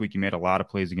 But last week he made a lot of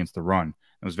plays against the run.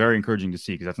 It was very encouraging to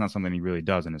see because that's not something he really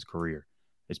does in his career,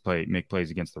 is make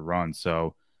plays against the run.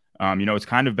 So, it's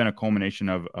kind of been a culmination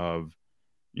of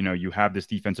you have this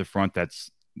defensive front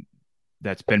that's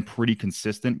that's been pretty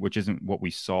consistent, which isn't what we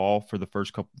saw for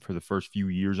the first few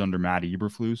years under Matt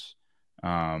Eberflus.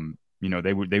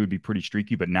 They would be pretty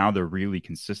streaky, but now they're really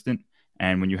consistent.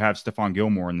 And when you have Stephon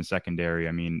Gilmore in the secondary,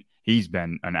 I mean, he's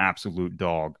been an absolute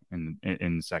dog in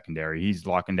the secondary. He's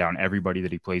locking down everybody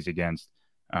that he plays against.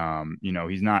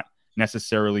 He's not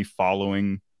necessarily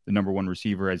following the number one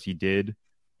receiver as he did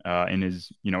in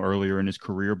his, earlier in his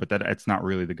career, but that's not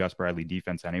really the Gus Bradley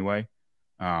defense anyway.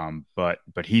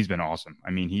 But he's been awesome. I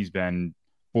mean, he's been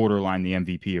borderline the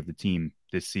MVP of the team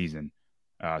this season.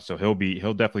 So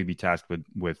he'll definitely be tasked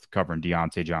with covering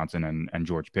Deontay Johnson and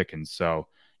George Pickens. So,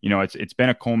 it's been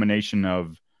a culmination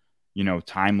of,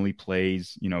 timely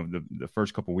plays. The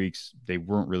first couple weeks they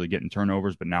weren't really getting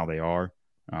turnovers, but now they are.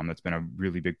 That's been a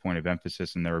really big point of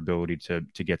emphasis in their ability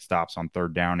to get stops on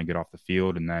third down and get off the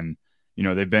field. And then,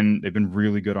 they've been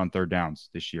really good on third downs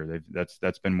this year.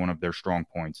 That's been one of their strong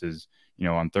points is,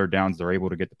 on third downs, they're able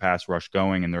to get the pass rush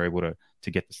going and they're able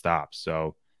to get the stops.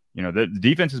 So, the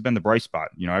defense has been the bright spot.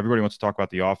 Everybody wants to talk about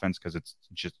the offense because it's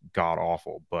just god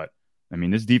awful. But I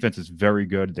mean, this defense is very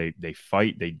good. They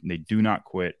fight. They do not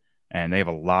quit, and they have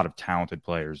a lot of talented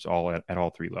players all at all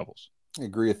three levels. I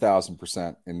agree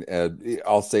 1,000%. And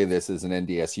I'll say this as an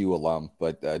NDSU alum,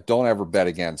 but don't ever bet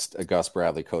against a Gus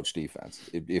Bradley coach defense.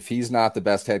 If he's not the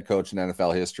best head coach in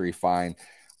NFL history, fine.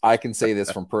 I can say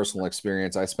this from personal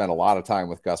experience. I spent a lot of time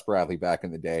with Gus Bradley back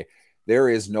in the day. There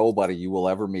is nobody you will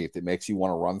ever meet that makes you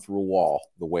want to run through a wall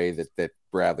the way that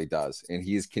Bradley does. And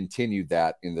he's continued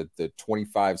that in the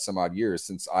 25 some odd years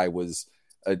since I was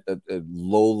a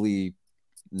lowly,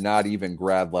 not even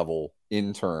grad level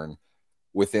intern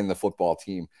within the football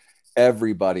team.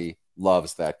 Everybody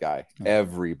loves that guy.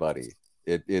 Everybody.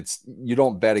 It's you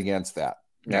don't bet against that.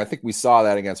 And I think we saw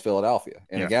that against Philadelphia.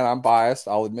 And again, I'm biased.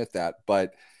 I'll admit that.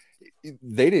 But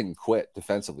they didn't quit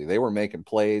defensively. They were making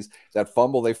plays. That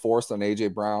fumble they forced on A.J.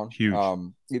 Brown, huge,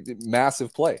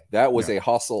 massive play. That was a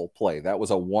hustle play. That was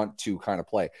a want-to kind of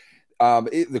play.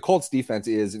 The Colts defense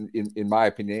is, in my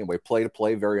opinion anyway, play to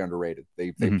play, very underrated.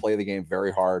 They play the game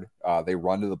very hard. They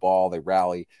run to the ball. They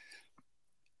rally.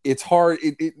 It's hard.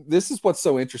 This is what's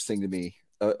so interesting to me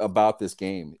about this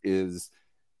game is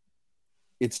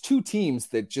it's two teams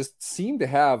that just seem to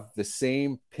have the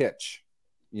same pitch.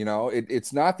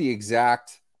 It's not the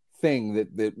exact thing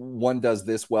that one does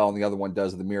this well and the other one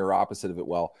does the mirror opposite of it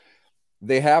well.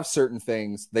 They have certain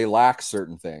things. They lack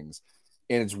certain things.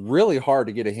 And it's really hard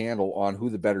to get a handle on who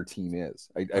the better team is.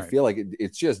 I feel like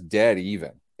it's just dead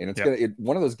even. And it's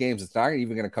one of those games, it's not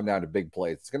even going to come down to big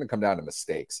plays. It's going to come down to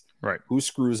mistakes. Right. Who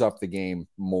screws up the game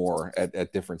more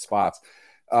at different spots.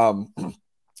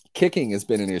 Kicking has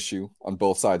been an issue on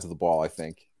both sides of the ball, I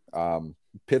think.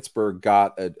 Pittsburgh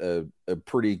got a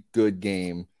pretty good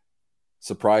game,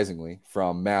 surprisingly,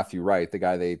 from Matthew Wright, the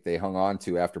guy they hung on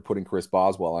to after putting Chris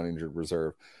Boswell on injured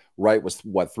reserve. Wright was,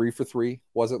 3 for 3,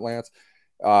 was it, Lance?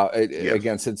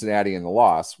 Against Cincinnati in the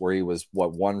loss, where he was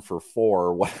 1 for 4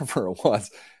 or whatever it was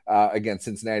against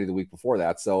Cincinnati the week before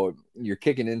that. So you're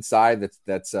kicking inside.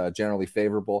 That's generally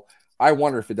favorable. I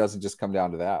wonder if it doesn't just come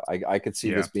down to that. I could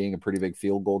see this being a pretty big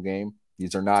field goal game.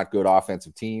 These are not good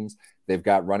offensive teams. They've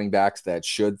got running backs that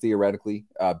should theoretically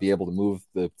be able to move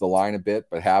the line a bit,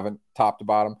 but haven't top to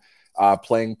bottom,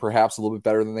 playing perhaps a little bit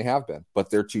better than they have been. But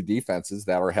they're two defenses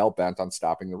that are hell bent on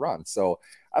stopping the run. So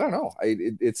I don't know.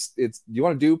 It's. You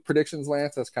want to do predictions,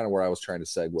 Lance? That's kind of where I was trying to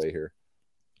segue here.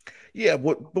 Yeah,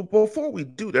 but before we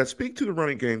do that, speak to the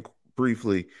running game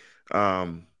briefly.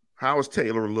 How has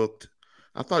Taylor looked?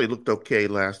 I thought he looked okay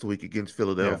last week against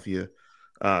Philadelphia.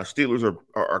 Steelers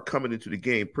are coming into the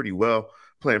game pretty well,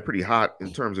 playing pretty hot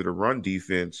in terms of the run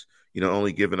defense,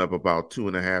 only giving up about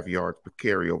 2.5 yards per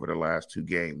carry over the last 2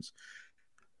 games.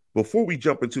 Before we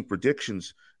jump into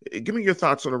predictions, give me your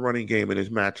thoughts on the running game and his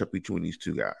matchup between these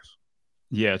two guys.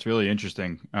 Yeah, it's really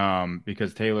interesting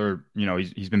because Taylor,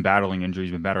 he's been battling injuries,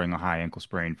 he's been battling a high ankle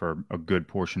sprain for a good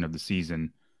portion of the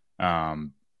season.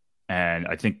 And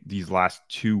I think these last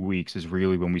 2 weeks is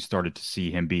really when we started to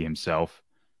see him be himself.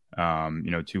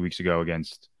 2 weeks ago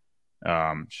against,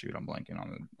 I'm blanking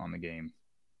on the game.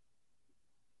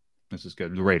 This is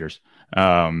good. The Raiders.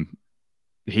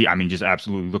 He just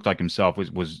absolutely looked like himself.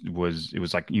 It was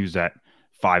like he was at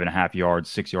 5.5 yards,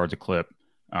 6 yards a clip.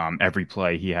 Every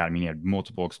play he had, he had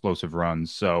multiple explosive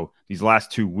runs. So these last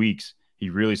 2 weeks, he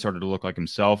really started to look like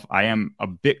himself. I am a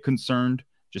bit concerned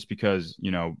just because,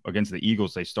 against the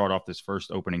Eagles, they start off this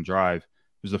first opening drive.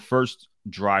 It was the first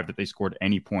drive that they scored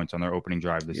any points on their opening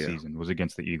drive this season was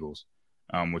against the Eagles,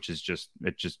 which is just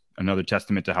another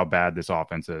testament to how bad this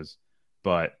offense is.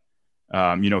 But,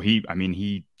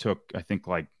 he took, I think,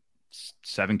 like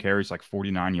 7 carries, like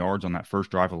 49 yards on that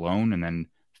first drive alone, and then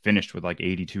finished with like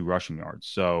 82 rushing yards.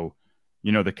 So,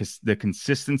 the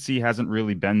consistency hasn't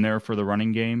really been there for the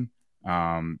running game.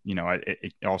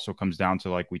 It also comes down to,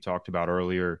 like we talked about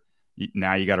earlier,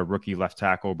 now you got a rookie left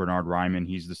tackle, Bernard Ryman.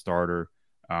 He's the starter.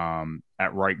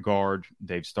 At right guard,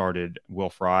 they've started Will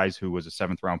Fries, who was a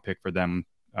 7th-round pick for them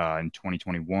in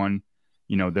 2021.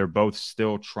 They're both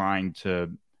still trying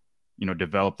to,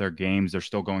 develop their games. They're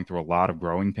still going through a lot of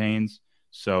growing pains.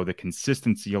 So the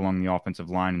consistency along the offensive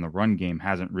line in the run game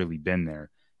hasn't really been there.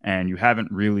 And you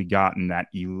haven't really gotten that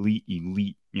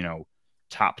elite,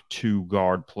 top 2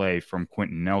 guard play from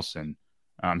Quentin Nelson.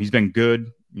 He's been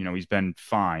good. He's been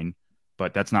fine,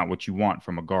 but that's not what you want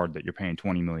from a guard that you're paying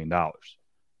 $20 million.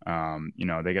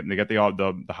 They got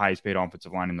the highest paid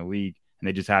offensive line in the league, and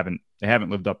they haven't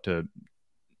lived up to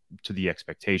the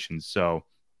expectations. So,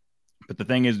 but the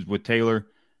thing is with Taylor,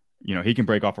 he can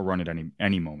break off a run at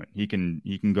any moment. He can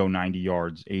go 90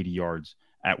 yards, 80 yards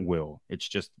at will. It's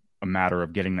just a matter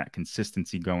of getting that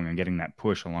consistency going and getting that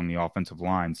push along the offensive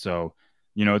line. So,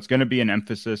 it's going to be an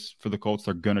emphasis for the Colts.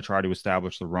 They're going to try to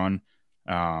establish the run.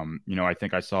 I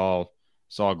think I saw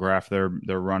a graph they're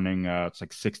running it's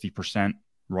like 60%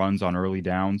 runs on early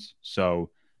downs.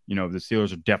 So, the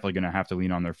Steelers are definitely going to have to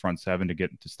lean on their front 7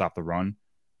 to stop the run,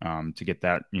 to get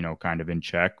that, kind of in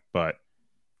check. But,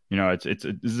 this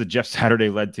is a Jeff Saturday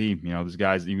led team.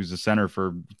 He was a center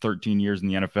for 13 years in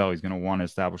the NFL. He's going to want to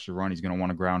establish the run. He's going to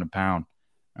want to ground and pound,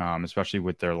 especially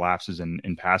with their lapses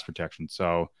in pass protection.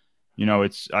 So,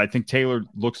 I think Taylor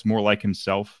looks more like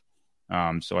himself.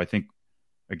 So I think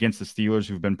against the Steelers,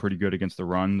 who've been pretty good against the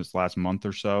run this last month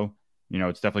or so,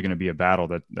 it's definitely going to be a battle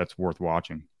that's worth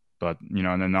watching. But,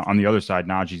 and then on the other side,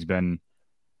 Najee's been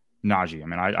Najee. I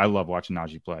mean, I love watching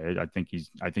Najee play. I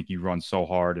think he runs so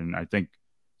hard, and I think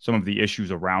some of the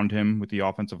issues around him with the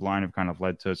offensive line have kind of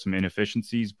led to some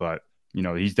inefficiencies, but,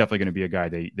 he's definitely going to be a guy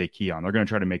they key on. They're going to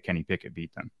try to make Kenny Pickett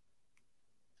beat them.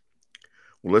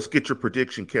 Well, let's get your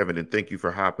prediction, Kevin, and thank you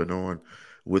for hopping on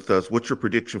with us. What's your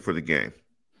prediction for the game?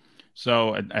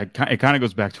 So it kind of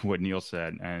goes back to what Neil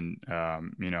said, and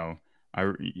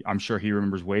I'm sure he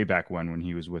remembers way back when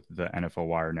he was with the NFL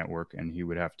Wire Network, and he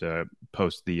would have to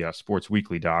post the Sports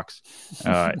Weekly docs.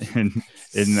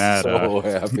 In that, so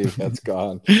happy that's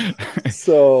gone.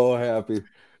 So happy.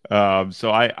 So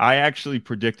I actually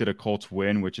predicted a Colts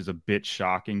win, which is a bit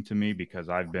shocking to me because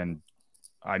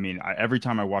every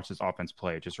time I watch this offense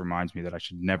play, it just reminds me that I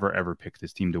should never ever pick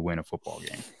this team to win a football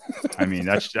game. I mean,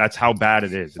 that's how bad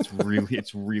it is.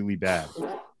 It's really bad.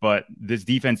 But this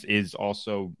defense is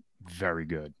also very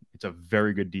good. It's a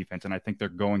very good defense, and I think they're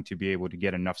going to be able to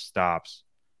get enough stops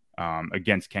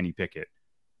against Kenny Pickett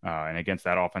and against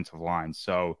that offensive line.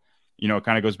 So, it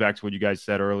kind of goes back to what you guys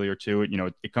said earlier too.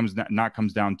 It comes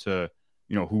down to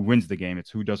who wins the game. It's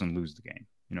who doesn't lose the game.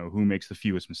 Who makes the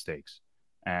fewest mistakes.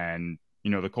 And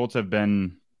the Colts have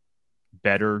been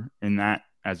better in that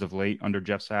as of late under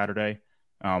Jeff Saturday.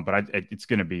 But it's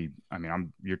going to be,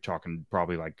 you're talking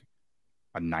probably like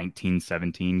a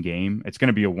 19-17 game. It's going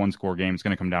to be a 1-score game. It's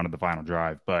going to come down to the final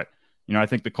drive. But, I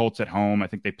think the Colts at home, I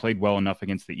think they played well enough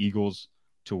against the Eagles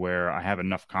to where I have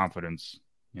enough confidence,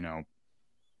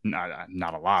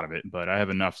 not a lot of it, but I have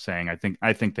enough saying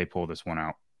I think they pull this one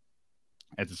out.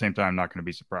 At the same time, I'm not going to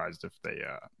be surprised if they,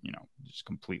 just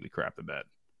completely crap the bed.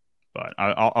 But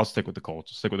I'll stick with the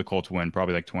Colts. Stick with the Colts win,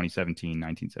 probably like 2017,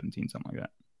 1917, something like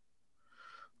that.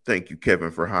 Thank you,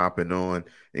 Kevin, for hopping on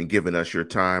and giving us your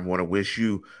time. Want to wish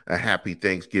you a happy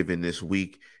Thanksgiving this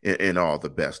week and all the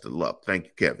best of luck. Thank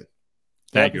you, Kevin.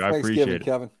 Thank you. I appreciate it,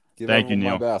 Kevin. Thank you,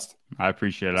 Neil. My best. I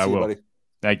appreciate it. I will.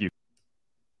 Thank you.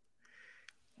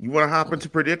 You want to hop into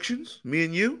predictions, me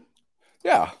and you?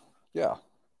 Yeah.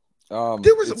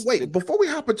 Before we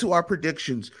hop into our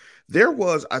predictions, there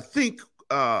was, I think,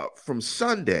 from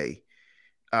Sunday,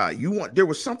 there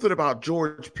was something about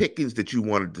George Pickens that you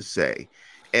wanted to say,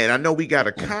 and I know we got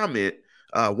a comment.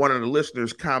 One of the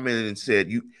listeners commented and said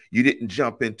you didn't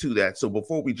jump into that. So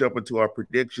before we jump into our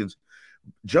predictions,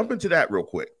 jump into that real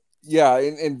quick. Yeah,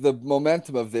 and the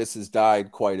momentum of this has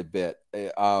died quite a bit.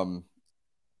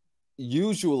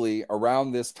 Usually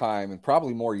around this time, and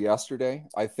probably more yesterday,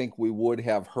 I think we would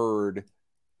have heard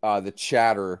the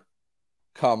chatter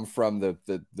come from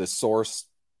the source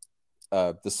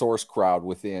crowd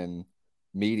within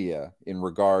media in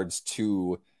regards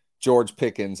to George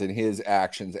Pickens and his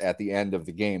actions at the end of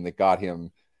the game that got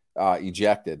him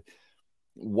ejected.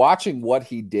 Watching what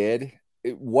he did,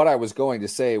 what I was going to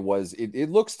say was it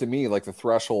looks to me like the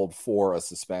threshold for a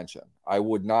suspension. I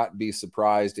would not be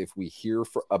surprised if we hear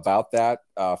about that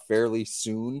fairly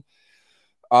soon.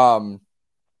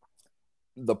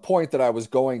 the point that I was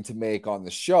going to make on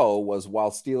the show was,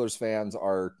 while Steelers fans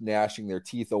are gnashing their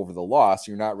teeth over the loss,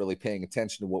 you're not really paying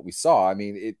attention to what we saw. I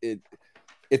mean,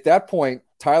 at that point,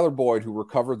 Tyler Boyd, who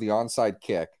recovered the onside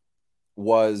kick,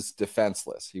 was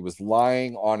defenseless. He was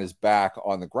lying on his back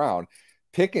on the ground.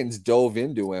 Pickens dove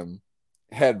into him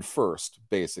head first,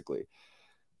 basically.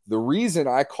 The reason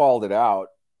I called it out,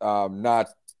 not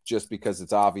just because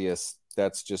it's obvious,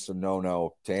 that's just a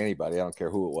no-no to anybody. I don't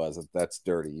care who it was. That's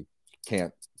dirty. You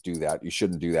can't do that. You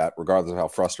shouldn't do that, regardless of how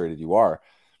frustrated you are.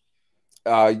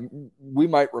 We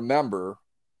might remember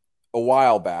a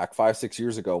while back, 5-6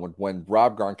 years ago, when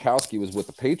Rob Gronkowski was with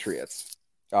the Patriots,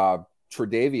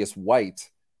 Tre'Davious White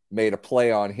made a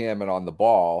play on him and on the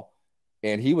ball,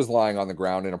 and he was lying on the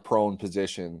ground in a prone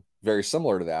position, very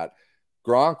similar to that.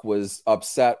 Gronk was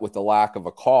upset with the lack of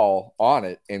a call on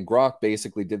it, and Gronk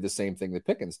basically did the same thing that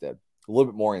Pickens did, a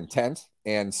little bit more intent,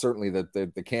 and certainly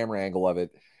the camera angle of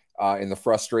it and the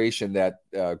frustration that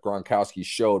Gronkowski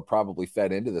showed probably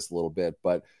fed into this a little bit,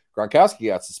 but Gronkowski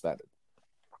got suspended.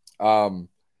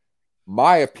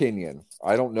 My opinion,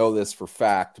 I don't know this for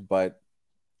fact, but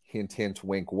hint, hint,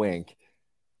 wink, wink.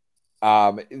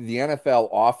 The NFL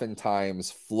oftentimes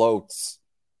floats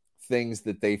things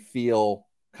that they feel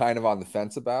kind of on the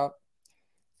fence about.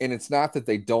 And it's not that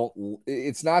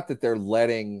they're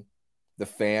letting the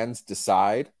fans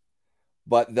decide,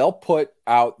 but they'll put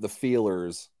out the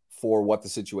feelers for what the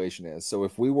situation is. So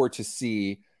if we were to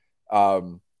see,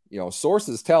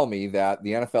 sources tell me that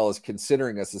the NFL is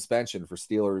considering a suspension for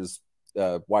Steelers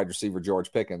wide receiver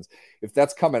George Pickens. If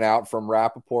that's coming out from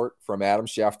Rappaport, from Adam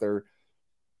Schefter,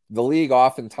 the league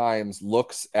oftentimes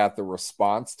looks at the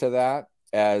response to that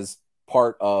as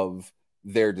part of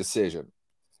their decision.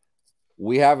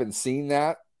 We haven't seen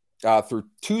that. Through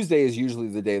Tuesday is usually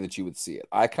the day that you would see it.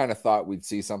 I kind of thought we'd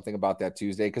see something about that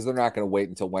Tuesday, because they're not going to wait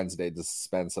until Wednesday to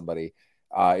suspend somebody.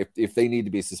 If they need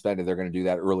to be suspended, they're going to do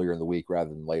that earlier in the week rather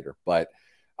than later. But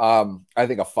I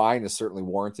think a fine is certainly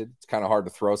warranted. It's kind of hard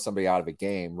to throw somebody out of a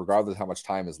game, regardless of how much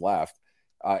time is left,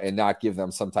 and not give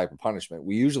them some type of punishment.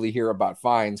 We usually hear about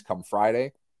fines come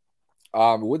Friday.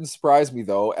 It wouldn't surprise me,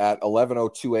 though, at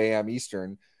 11:02 a.m.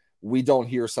 Eastern, we don't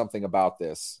hear something about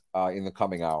this in the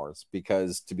coming hours,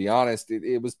 because, to be honest,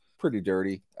 it was pretty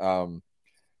dirty.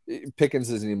 Pickens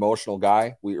is an emotional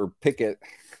guy. Pickett.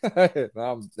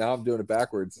 now I'm doing it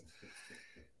backwards.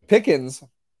 Pickens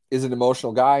is an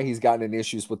emotional guy. He's gotten in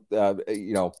issues with,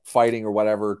 fighting or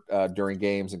whatever during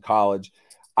games in college.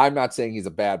 I'm not saying he's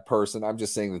a bad person. I'm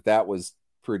just saying that was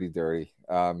pretty dirty.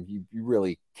 You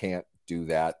really can't do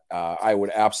that. I would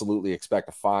absolutely expect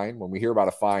a fine. When we hear about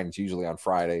a fine, it's usually on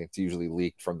Friday. It's usually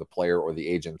leaked from the player or the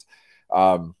agent.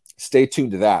 Stay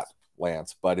tuned to that,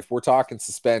 Lance. But if we're talking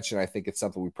suspension, I think it's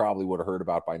something we probably would have heard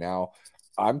about by now.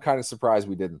 I'm kind of surprised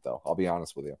we didn't, though. I'll be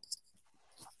honest with you.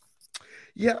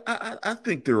 Yeah, I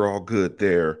think they're all good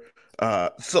there.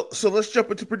 So let's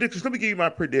jump into predictions. Let me give you my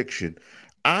prediction.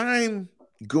 I'm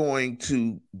going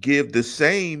to give the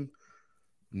same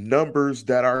numbers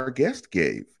that our guest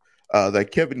gave,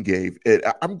 that Kevin gave. And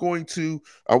I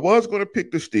was going to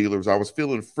pick the Steelers. I was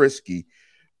feeling frisky,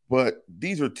 but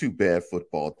these are two bad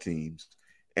football teams.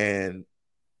 And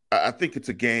I think it's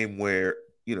a game where,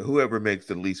 whoever makes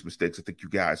the least mistakes, I think you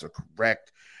guys are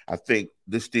correct. I think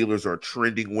the Steelers are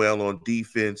trending well on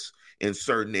defense in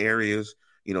certain areas.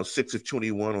 6 of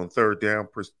 21 on third down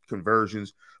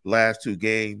conversions. Last two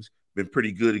games been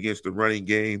pretty good against the running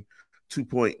game,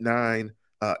 2.9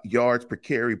 yards per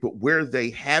carry. But where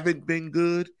they haven't been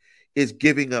good is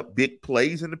giving up big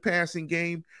plays in the passing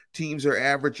game. Teams are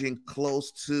averaging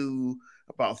close to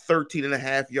about 13 and a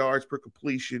half yards per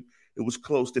completion. It was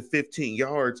close to 15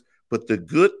 yards. But the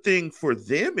good thing for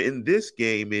them in this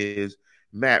game is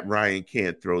Matt Ryan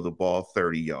can't throw the ball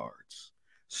 30 yards.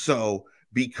 So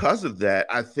because of that,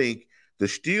 I think the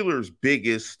Steelers'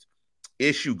 biggest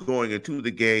issue going into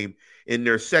the game in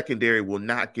their secondary will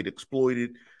not get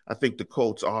exploited. I think the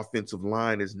Colts' offensive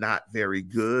line is not very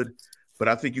good, but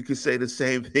I think you could say the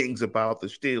same things about the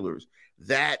Steelers.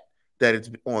 That it's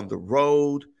on the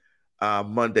road,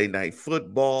 Monday Night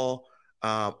Football.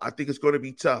 I think it's going to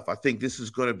be tough. I think this is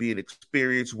going to be an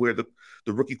experience where the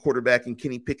rookie quarterback and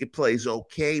Kenny Pickett plays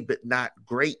okay, but not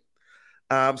great.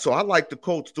 So I like the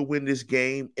Colts to win this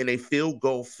game in a field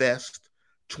goal fest,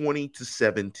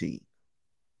 20-17.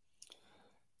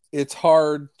 It's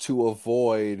hard to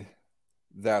avoid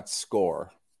that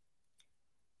score.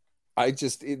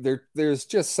 There's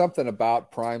just something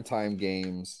about primetime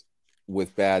games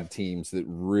with bad teams that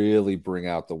really bring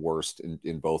out the worst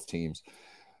in both teams.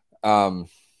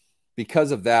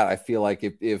 Because of that, I feel like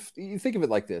if you think of it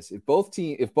like this, if both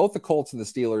the Colts and the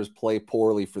Steelers play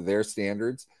poorly for their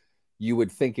standards, you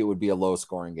would think it would be a low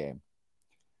scoring game.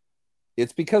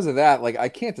 It's because of that. Like, I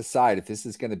can't decide if this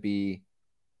is going to be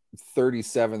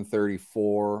 37-34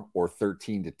 or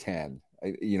 13-10.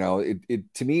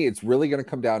 To me, it's really going to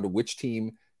come down to which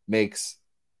team makes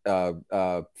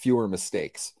fewer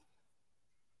mistakes.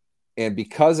 And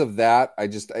because of that,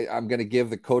 I'm going to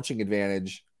give the coaching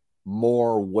advantage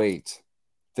more weight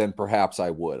than perhaps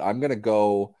I would. I'm going to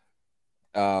go.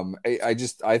 I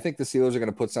think the Steelers are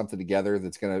going to put something together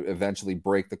that's going to eventually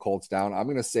break the Colts down. I'm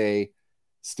going to say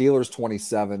Steelers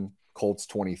 27, Colts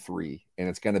 23, and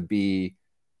it's going to be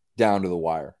down to the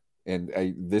wire. And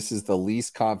this is the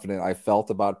least confident I felt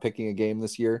about picking a game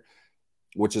this year,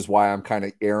 which is why I'm kind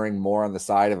of erring more on the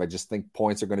side of I just think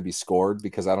points are going to be scored,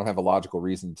 because I don't have a logical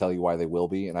reason to tell you why they will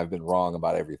be, and I've been wrong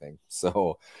about everything.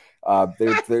 So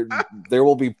there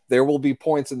will be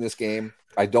points in this game.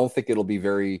 I don't think it'll be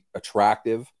very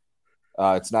attractive.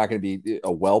 It's not going to be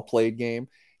a well-played game.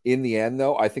 In the end,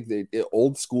 though, I think the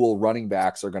old school running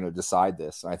backs are going to decide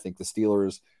this. And I think the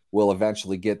Steelers will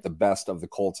eventually get the best of the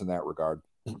Colts in that regard.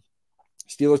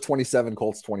 Steelers 27,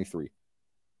 Colts 23.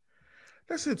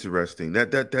 That's interesting.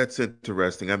 That's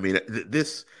interesting. I mean,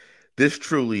 this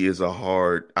truly is a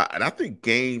hard. And I think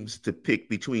games to pick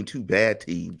between two bad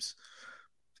teams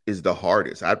is the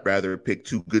hardest. I'd rather pick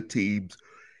two good teams.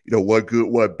 One good,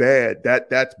 one bad.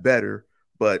 That's better.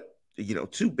 But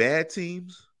two bad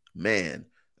teams, man.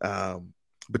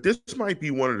 But this might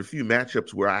be one of the few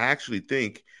matchups where I actually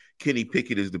think Kenny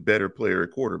Pickett is the better player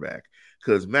at quarterback,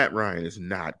 because Matt Ryan is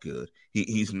not good.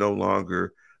 He's no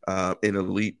longer an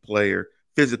elite player.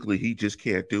 Physically, he just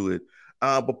can't do it.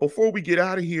 But before we get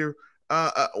out of here,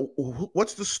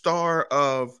 what's the star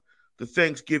of the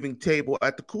Thanksgiving table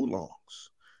at the Coulongs?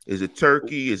 Is it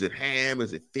turkey? Is it ham?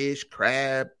 Is it fish,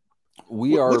 crab?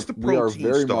 What's the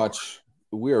protein star?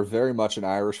 We are very much an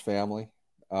Irish family.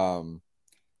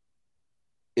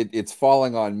 It's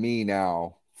falling on me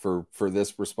now for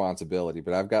this responsibility,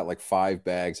 but I've got like 5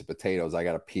 bags of potatoes I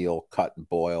got to peel, cut, and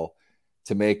boil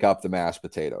to make up the mashed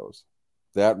potatoes.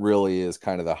 That really is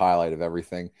kind of the highlight of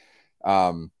everything.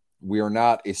 We are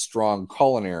not a strong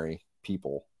culinary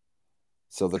people,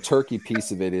 so the turkey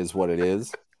piece of it is what it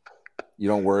is. You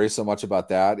don't worry so much about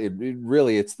that.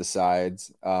 It's the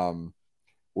sides.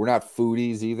 We're not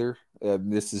foodies either.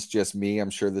 This is just me.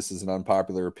 I'm sure this is an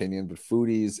unpopular opinion, but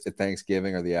foodies at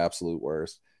Thanksgiving are the absolute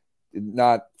worst.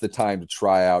 Not the time to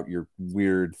try out your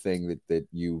weird thing that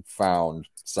you found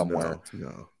somewhere.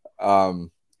 No.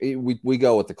 We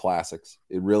go with the classics.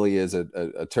 It really is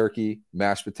a turkey,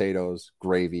 mashed potatoes,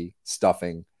 gravy,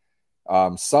 stuffing.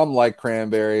 Some like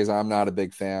cranberries. I'm not a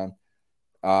big fan.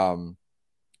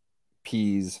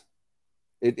 Peas.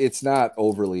 It's not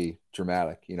overly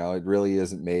dramatic. It really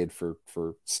isn't made for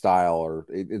style, or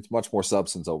it's much more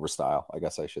substance over style, I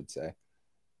guess I should say.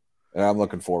 And I'm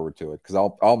looking forward to it, because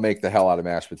I'll make the hell out of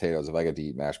mashed potatoes if I get to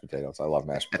eat mashed potatoes. I love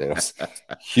mashed potatoes.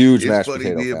 Huge mashed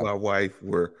potato me fan. and my wife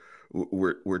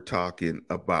we're talking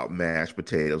about mashed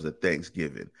potatoes at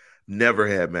Thanksgiving. Never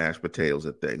had mashed potatoes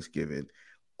at Thanksgiving.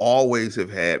 Always have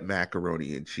had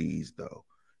macaroni and cheese, though.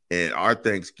 And our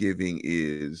Thanksgiving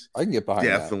is I can get behind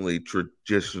definitely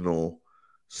traditional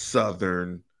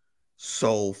Southern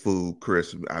soul food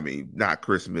Christmas. I mean, not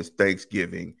Christmas,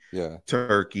 Thanksgiving. Yeah.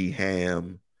 Turkey,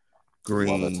 ham,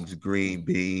 greens, green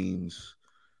beans,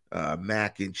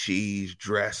 mac and cheese,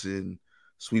 dressing,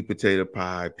 sweet potato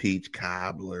pie, peach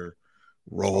cobbler,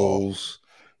 rolls.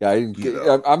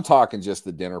 Yeah, I'm talking just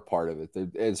the dinner part of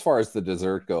it. As far as the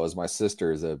dessert goes, my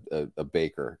sister is a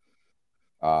baker.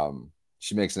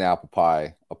 She makes an apple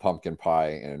pie, a pumpkin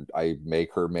pie, and I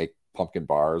make her make pumpkin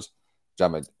bars, which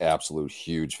I'm an absolute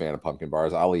huge fan of pumpkin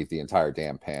bars. I'll eat the entire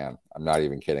damn pan. I'm not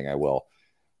even kidding. I will.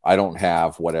 I don't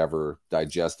have whatever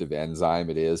digestive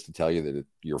enzyme it is to tell you that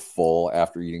you're full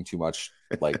after eating too much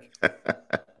like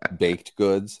baked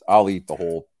goods. I'll eat the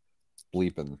whole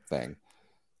bleeping thing.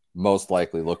 Most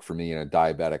likely look for me in a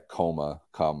diabetic coma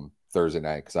come Thursday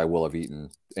night, because I will have eaten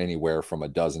anywhere from a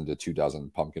dozen to 2 dozen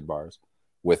pumpkin bars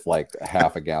with like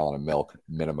half a gallon of milk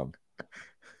minimum.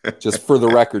 Just for the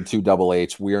record, too, Double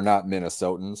H, we are not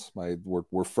Minnesotans.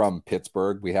 We're from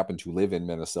Pittsburgh. We happen to live in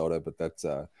Minnesota, but that's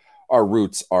our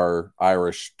roots are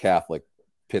Irish Catholic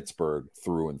Pittsburgh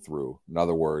through and through. In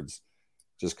other words,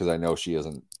 just because I know she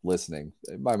isn't listening,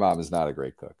 my mom is not a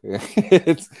great cook.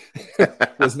 It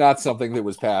was not something that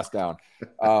was passed down.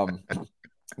 I'm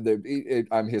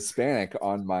Hispanic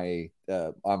on my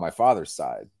father's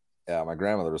side. My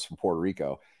grandmother was from Puerto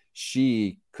Rico.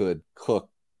 She could cook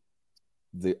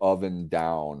the oven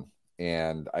down,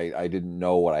 and I didn't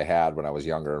know what I had when I was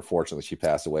younger. Unfortunately, she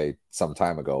passed away some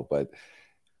time ago, but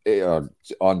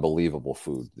unbelievable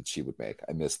food that she would make.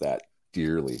 I miss that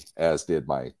dearly, as did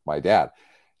my dad.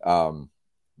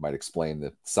 Might explain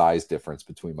the size difference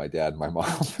between my dad and my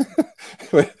mom.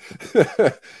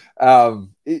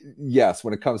 Yes,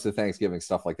 when it comes to Thanksgiving,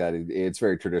 stuff like that, it's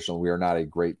very traditional. We are not a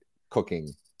great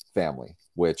cooking family,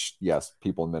 which, yes,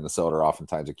 people in Minnesota are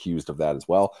oftentimes accused of that as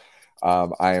well.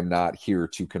 I am not here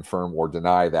to confirm or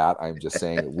deny that. I'm just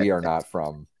saying that we are not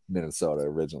from Minnesota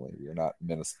originally. We are not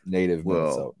native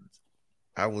Well, Minnesotans.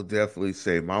 I will definitely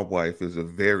say my wife is a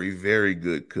very, very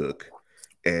good cook.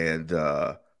 And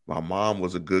my mom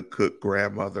was a good cook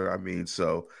grandmother. I mean,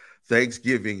 so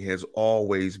Thanksgiving has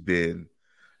always been,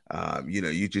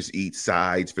 you just eat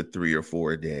sides for 3 or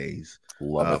 4 days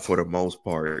Love it. for the most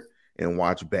part and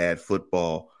watch bad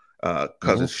football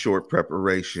because it's Mm-hmm. short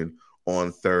preparation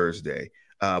on Thursday.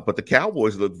 But the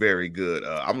Cowboys look very good.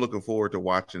 I'm looking forward to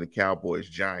watching the Cowboys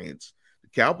Giants. The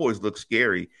Cowboys look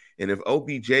scary. And if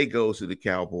OBJ goes to the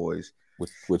Cowboys,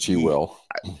 Which he you, will.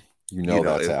 You know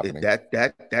that's if happening.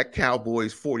 that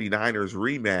Cowboys 49ers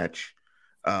rematch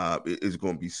is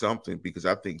going to be something because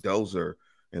I think those are,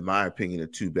 in my opinion, the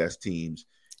two best teams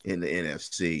in the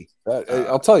NFC.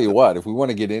 I'll tell you what, if we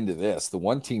want to get into this, the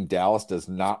one team Dallas does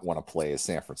not want to play is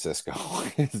San Francisco.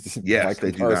 Yes, Micah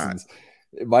they do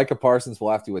not. Parsons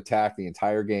will have to attack the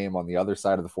entire game on the other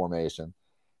side of the formation.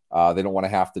 They don't want to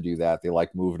have to do that. They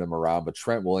like moving him around, but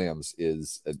Trent Williams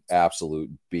is an absolute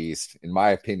beast. In my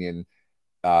opinion,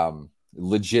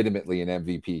 legitimately an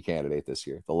MVP candidate this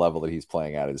year. The level that he's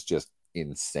playing at is just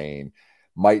insane.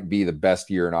 Might be the best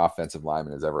year an offensive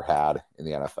lineman has ever had in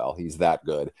the NFL. He's that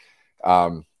good.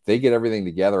 They get everything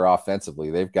together offensively.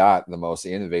 They've got the most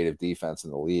innovative defense in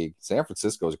the league. San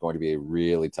Francisco is going to be a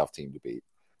really tough team to beat.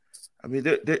 I mean,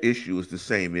 their issue is the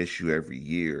same issue every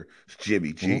year. It's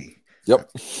Jimmy G. Mm-hmm.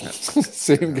 Yep.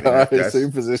 Same guy,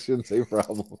 same position, same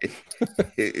problem.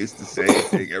 It's the same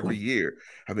thing every year.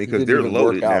 I mean, because didn't they're even work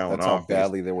loaded out. now on That's how offense.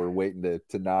 badly they were waiting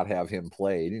to not have him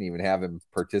play. He didn't even have him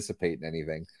participate in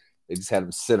anything. They just had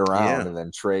him sit around, and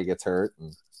then Trey gets hurt.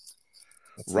 And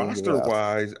roster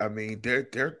wise, I mean, they're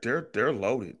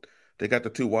loaded. They got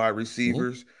the two wide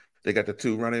receivers, they got the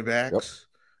two running backs,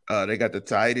 they got the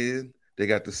tight end, they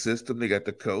got the system, they got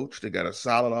the coach, they got a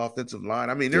solid offensive line.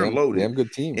 I mean, they're loaded. Damn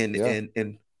good team.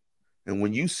 And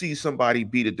when you see somebody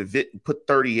put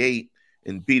 38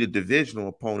 and beat a divisional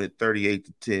opponent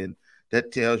 38-10,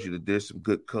 that tells you that there's some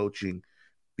good coaching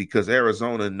because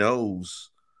Arizona knows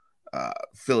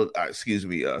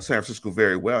San Francisco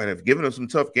very well and have given them some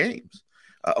tough games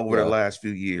over the last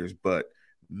few years. But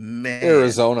man,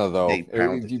 Arizona, though, they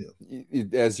pounded them.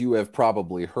 As you have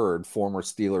probably heard, former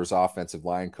Steelers offensive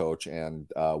line coach and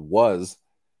was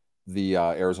the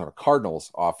Arizona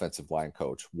Cardinals offensive line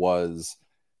coach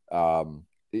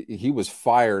he was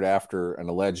fired after an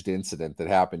alleged incident that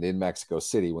happened in Mexico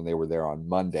City when they were there on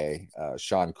Monday.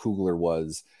 Sean Kugler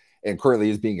was and currently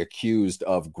is being accused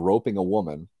of groping a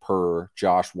woman, per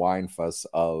Josh Weinfuss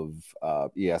of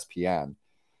ESPN,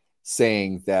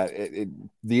 saying that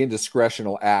the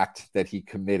indiscretional act that he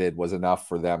committed was enough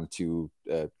for them to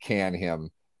can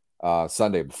him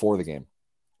Sunday before the game.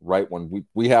 Right when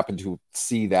we happened to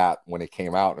see that when it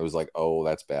came out, it was like, oh,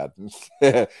 that's bad.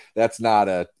 That's not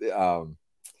I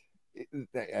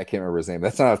can't remember his name.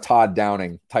 That's not a Todd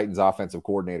Downing, Titans offensive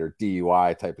coordinator,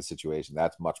 DUI type of situation.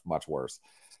 That's much, much worse.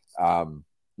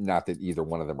 Not that either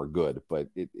one of them are good, but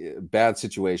bad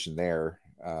situation there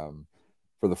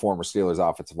for the former Steelers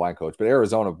offensive line coach. But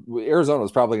Arizona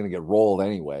is probably going to get rolled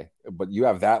anyway. But you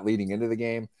have that leading into the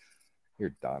game,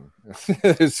 you're done.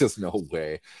 There's just no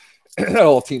way. That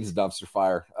whole team's a dumpster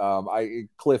fire.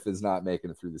 Cliff is not making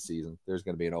it through the season. There's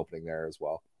going to be an opening there as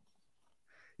well.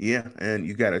 Yeah, and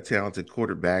you got a talented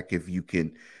quarterback if you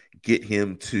can get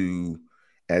him to,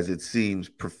 as it seems,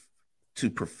 to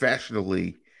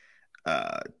professionally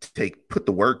put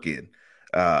the work in.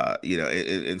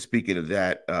 And speaking of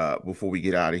that, before we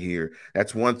get out of here,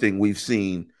 that's one thing we've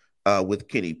seen with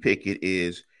Kenny Pickett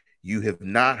is you have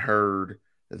not heard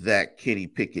that Kenny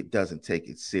Pickett doesn't take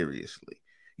it seriously.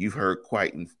 You've heard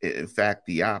quite, in fact,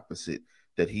 the opposite,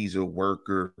 that he's a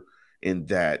worker and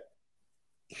that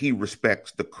he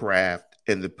respects the craft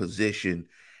and the position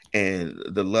and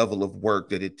the level of work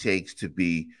that it takes to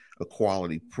be a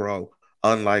quality pro,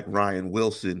 unlike Ryan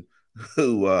Wilson,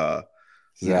 who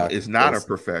is not a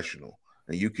professional.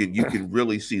 And you can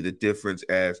really see the difference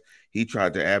as he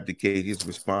tried to abdicate his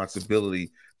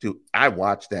responsibility to. I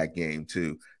watched that game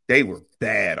too. They were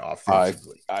bad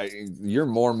offensively. You're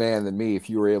more man than me if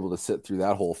you were able to sit through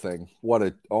that whole thing.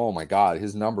 Oh my God,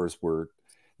 his numbers were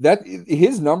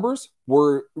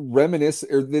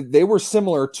reminiscent, or they were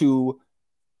similar to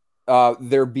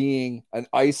there being an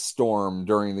ice storm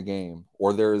during the game,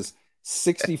 or there's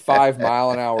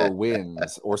 65-mile-an-hour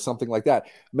winds or something like that.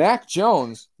 Mac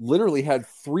Jones literally had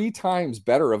 3 times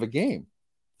better of a game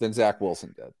than Zach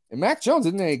Wilson did. And Mac Jones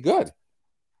isn't any good.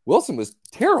 Wilson was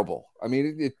terrible. I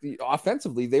mean,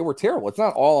 offensively, they were terrible. It's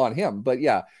not all on him. But,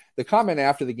 yeah, the comment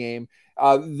after the game,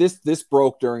 this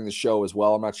broke during the show as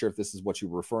well. I'm not sure if this is what you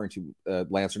were referring to,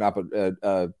 Lance, or not.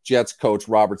 But Jets coach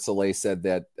Robert Saleh said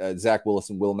that Zach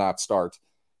Wilson will not start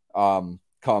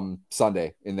come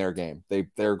Sunday in their game.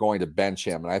 They're going to bench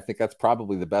him. And I think that's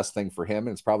probably the best thing for him.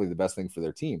 And it's probably the best thing for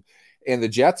their team. And the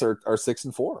Jets are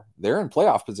 6-4. They're in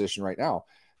playoff position right now.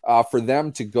 For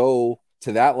them to go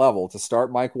to that level, to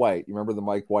start Mike White, you remember the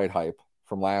Mike White hype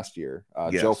from last year?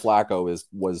 Yes. Joe Flacco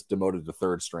was demoted to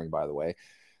 3rd string, by the way.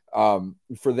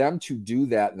 For them to do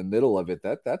that in the middle of it,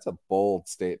 that's a bold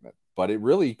statement. But it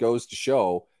really goes to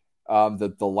show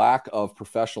the lack of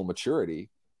professional maturity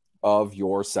of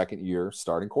your second-year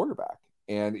starting quarterback.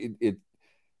 And it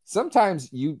sometimes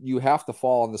you have to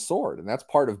fall on the sword, and that's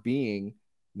part of being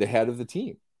the head of the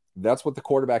team. That's what the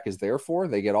quarterback is there for.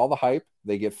 They get all the hype.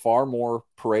 They get far more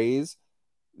praise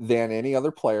than any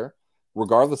other player,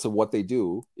 regardless of what they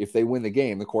do. If they win the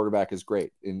game, the quarterback is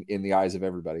great in the eyes of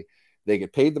everybody. They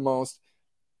get paid the most.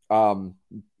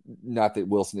 Not that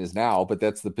Wilson is now, but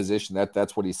that's the position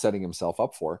that's what he's setting himself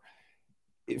up for.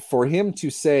 For him to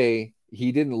say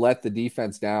he didn't let the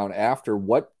defense down after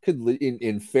what could,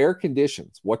 in fair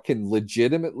conditions, what can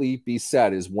legitimately be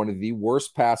said is one of the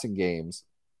worst passing games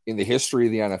in the history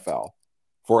of the NFL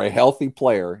for a healthy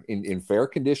player in fair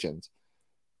conditions,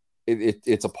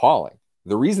 it's appalling.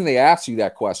 The reason they ask you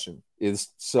that question is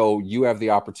so you have the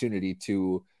opportunity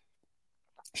to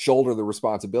shoulder the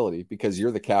responsibility because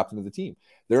you're the captain of the team.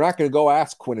 They're not going to go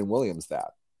ask Quinnen Williams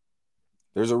that.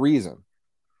 There's a reason.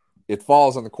 It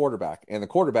falls on the quarterback, and the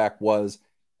quarterback was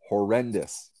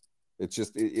horrendous.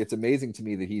 It's amazing to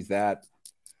me that he's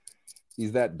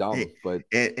that dumb. But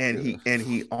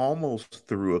he almost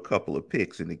threw a couple of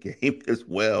picks in the game as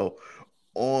well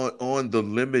on the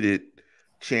limited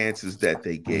chances that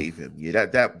they gave him. Yeah,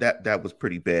 that was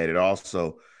pretty bad. It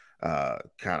also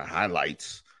kind of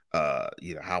highlights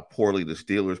how poorly the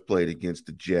Steelers played against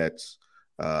the Jets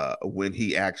when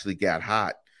he actually got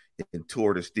hot and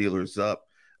tore the Steelers up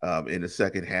in the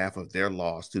second half of their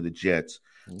loss to the Jets.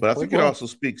 But I think it also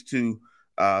speaks to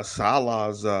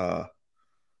Salah's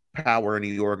power in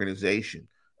the organization,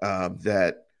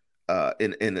 that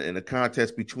in a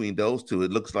contest between those two,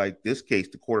 it looks like this case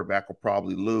the quarterback will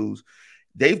probably lose.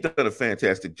 They've done a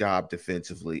fantastic job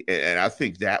defensively, and I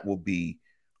think that will be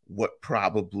what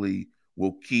probably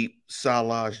will keep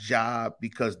Salah's job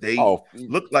because they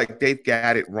look like they've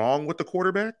got it wrong with the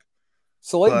quarterback.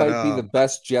 Saleh might be the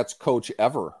best Jets coach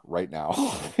ever right now.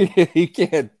 He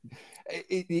can't.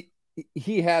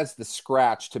 He has the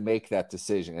scratch to make that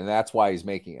decision, and that's why he's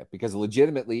making it, because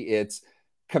legitimately it's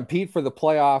compete for the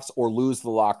playoffs or lose the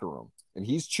locker room, and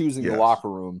he's choosing the locker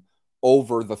room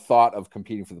over the thought of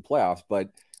competing for the playoffs. But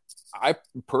I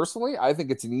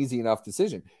think it's an easy enough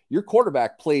decision. Your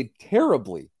quarterback played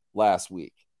terribly last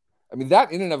week. I mean,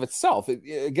 that in and of itself,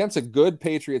 against a good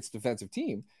Patriots defensive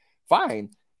team,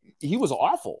 fine. He was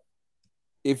awful.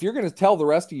 If you're going to tell the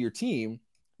rest of your team,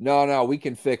 no, we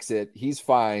can fix it, he's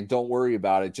fine, don't worry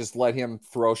about it, just let him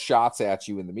throw shots at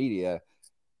you in the media,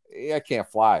 I can't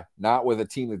fly. Not with a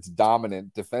team that's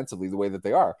dominant defensively the way that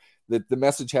they are. The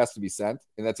message has to be sent,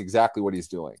 and that's exactly what he's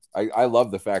doing. I love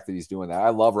the fact that he's doing that. I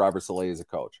love Robert Saleh as a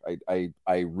coach.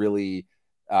 I really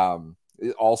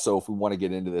also, if we want to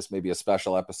get into this, maybe a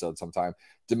special episode sometime,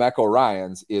 DeMeco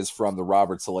Ryans is from the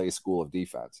Robert Saleh School of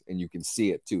Defense, and you can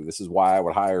see it too. This is why I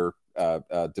would hire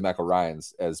DeMeco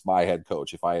Ryans as my head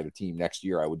coach. If I had a team next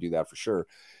year, I would do that for sure.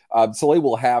 Saleh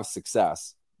will have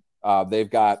success. They've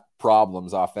got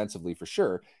problems offensively for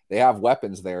sure. They have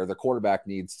weapons there. The quarterback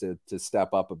needs to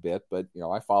step up a bit, but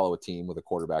I follow a team with a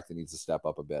quarterback that needs to step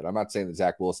up a bit. I'm not saying that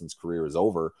Zach Wilson's career is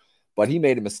over, but he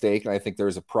made a mistake, and I think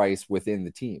there's a price within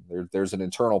the team. There's an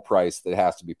internal price that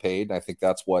has to be paid, and I think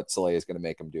that's what Saleh is going to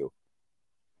make him do.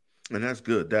 And that's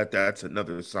good. That's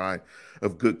another sign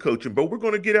of good coaching. But we're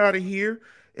going to get out of here.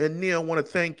 And Neil, I want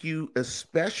to thank you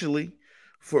especially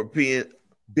for being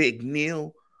Big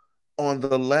Neil on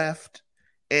the left.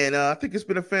 And I think it's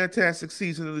been a fantastic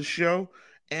season of the show.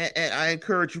 And I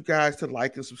encourage you guys to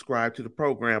like and subscribe to the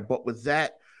program. But with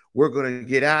that, we're going to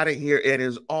get out of here. And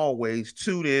as always,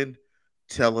 tune in,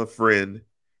 tell a friend,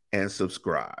 and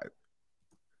subscribe.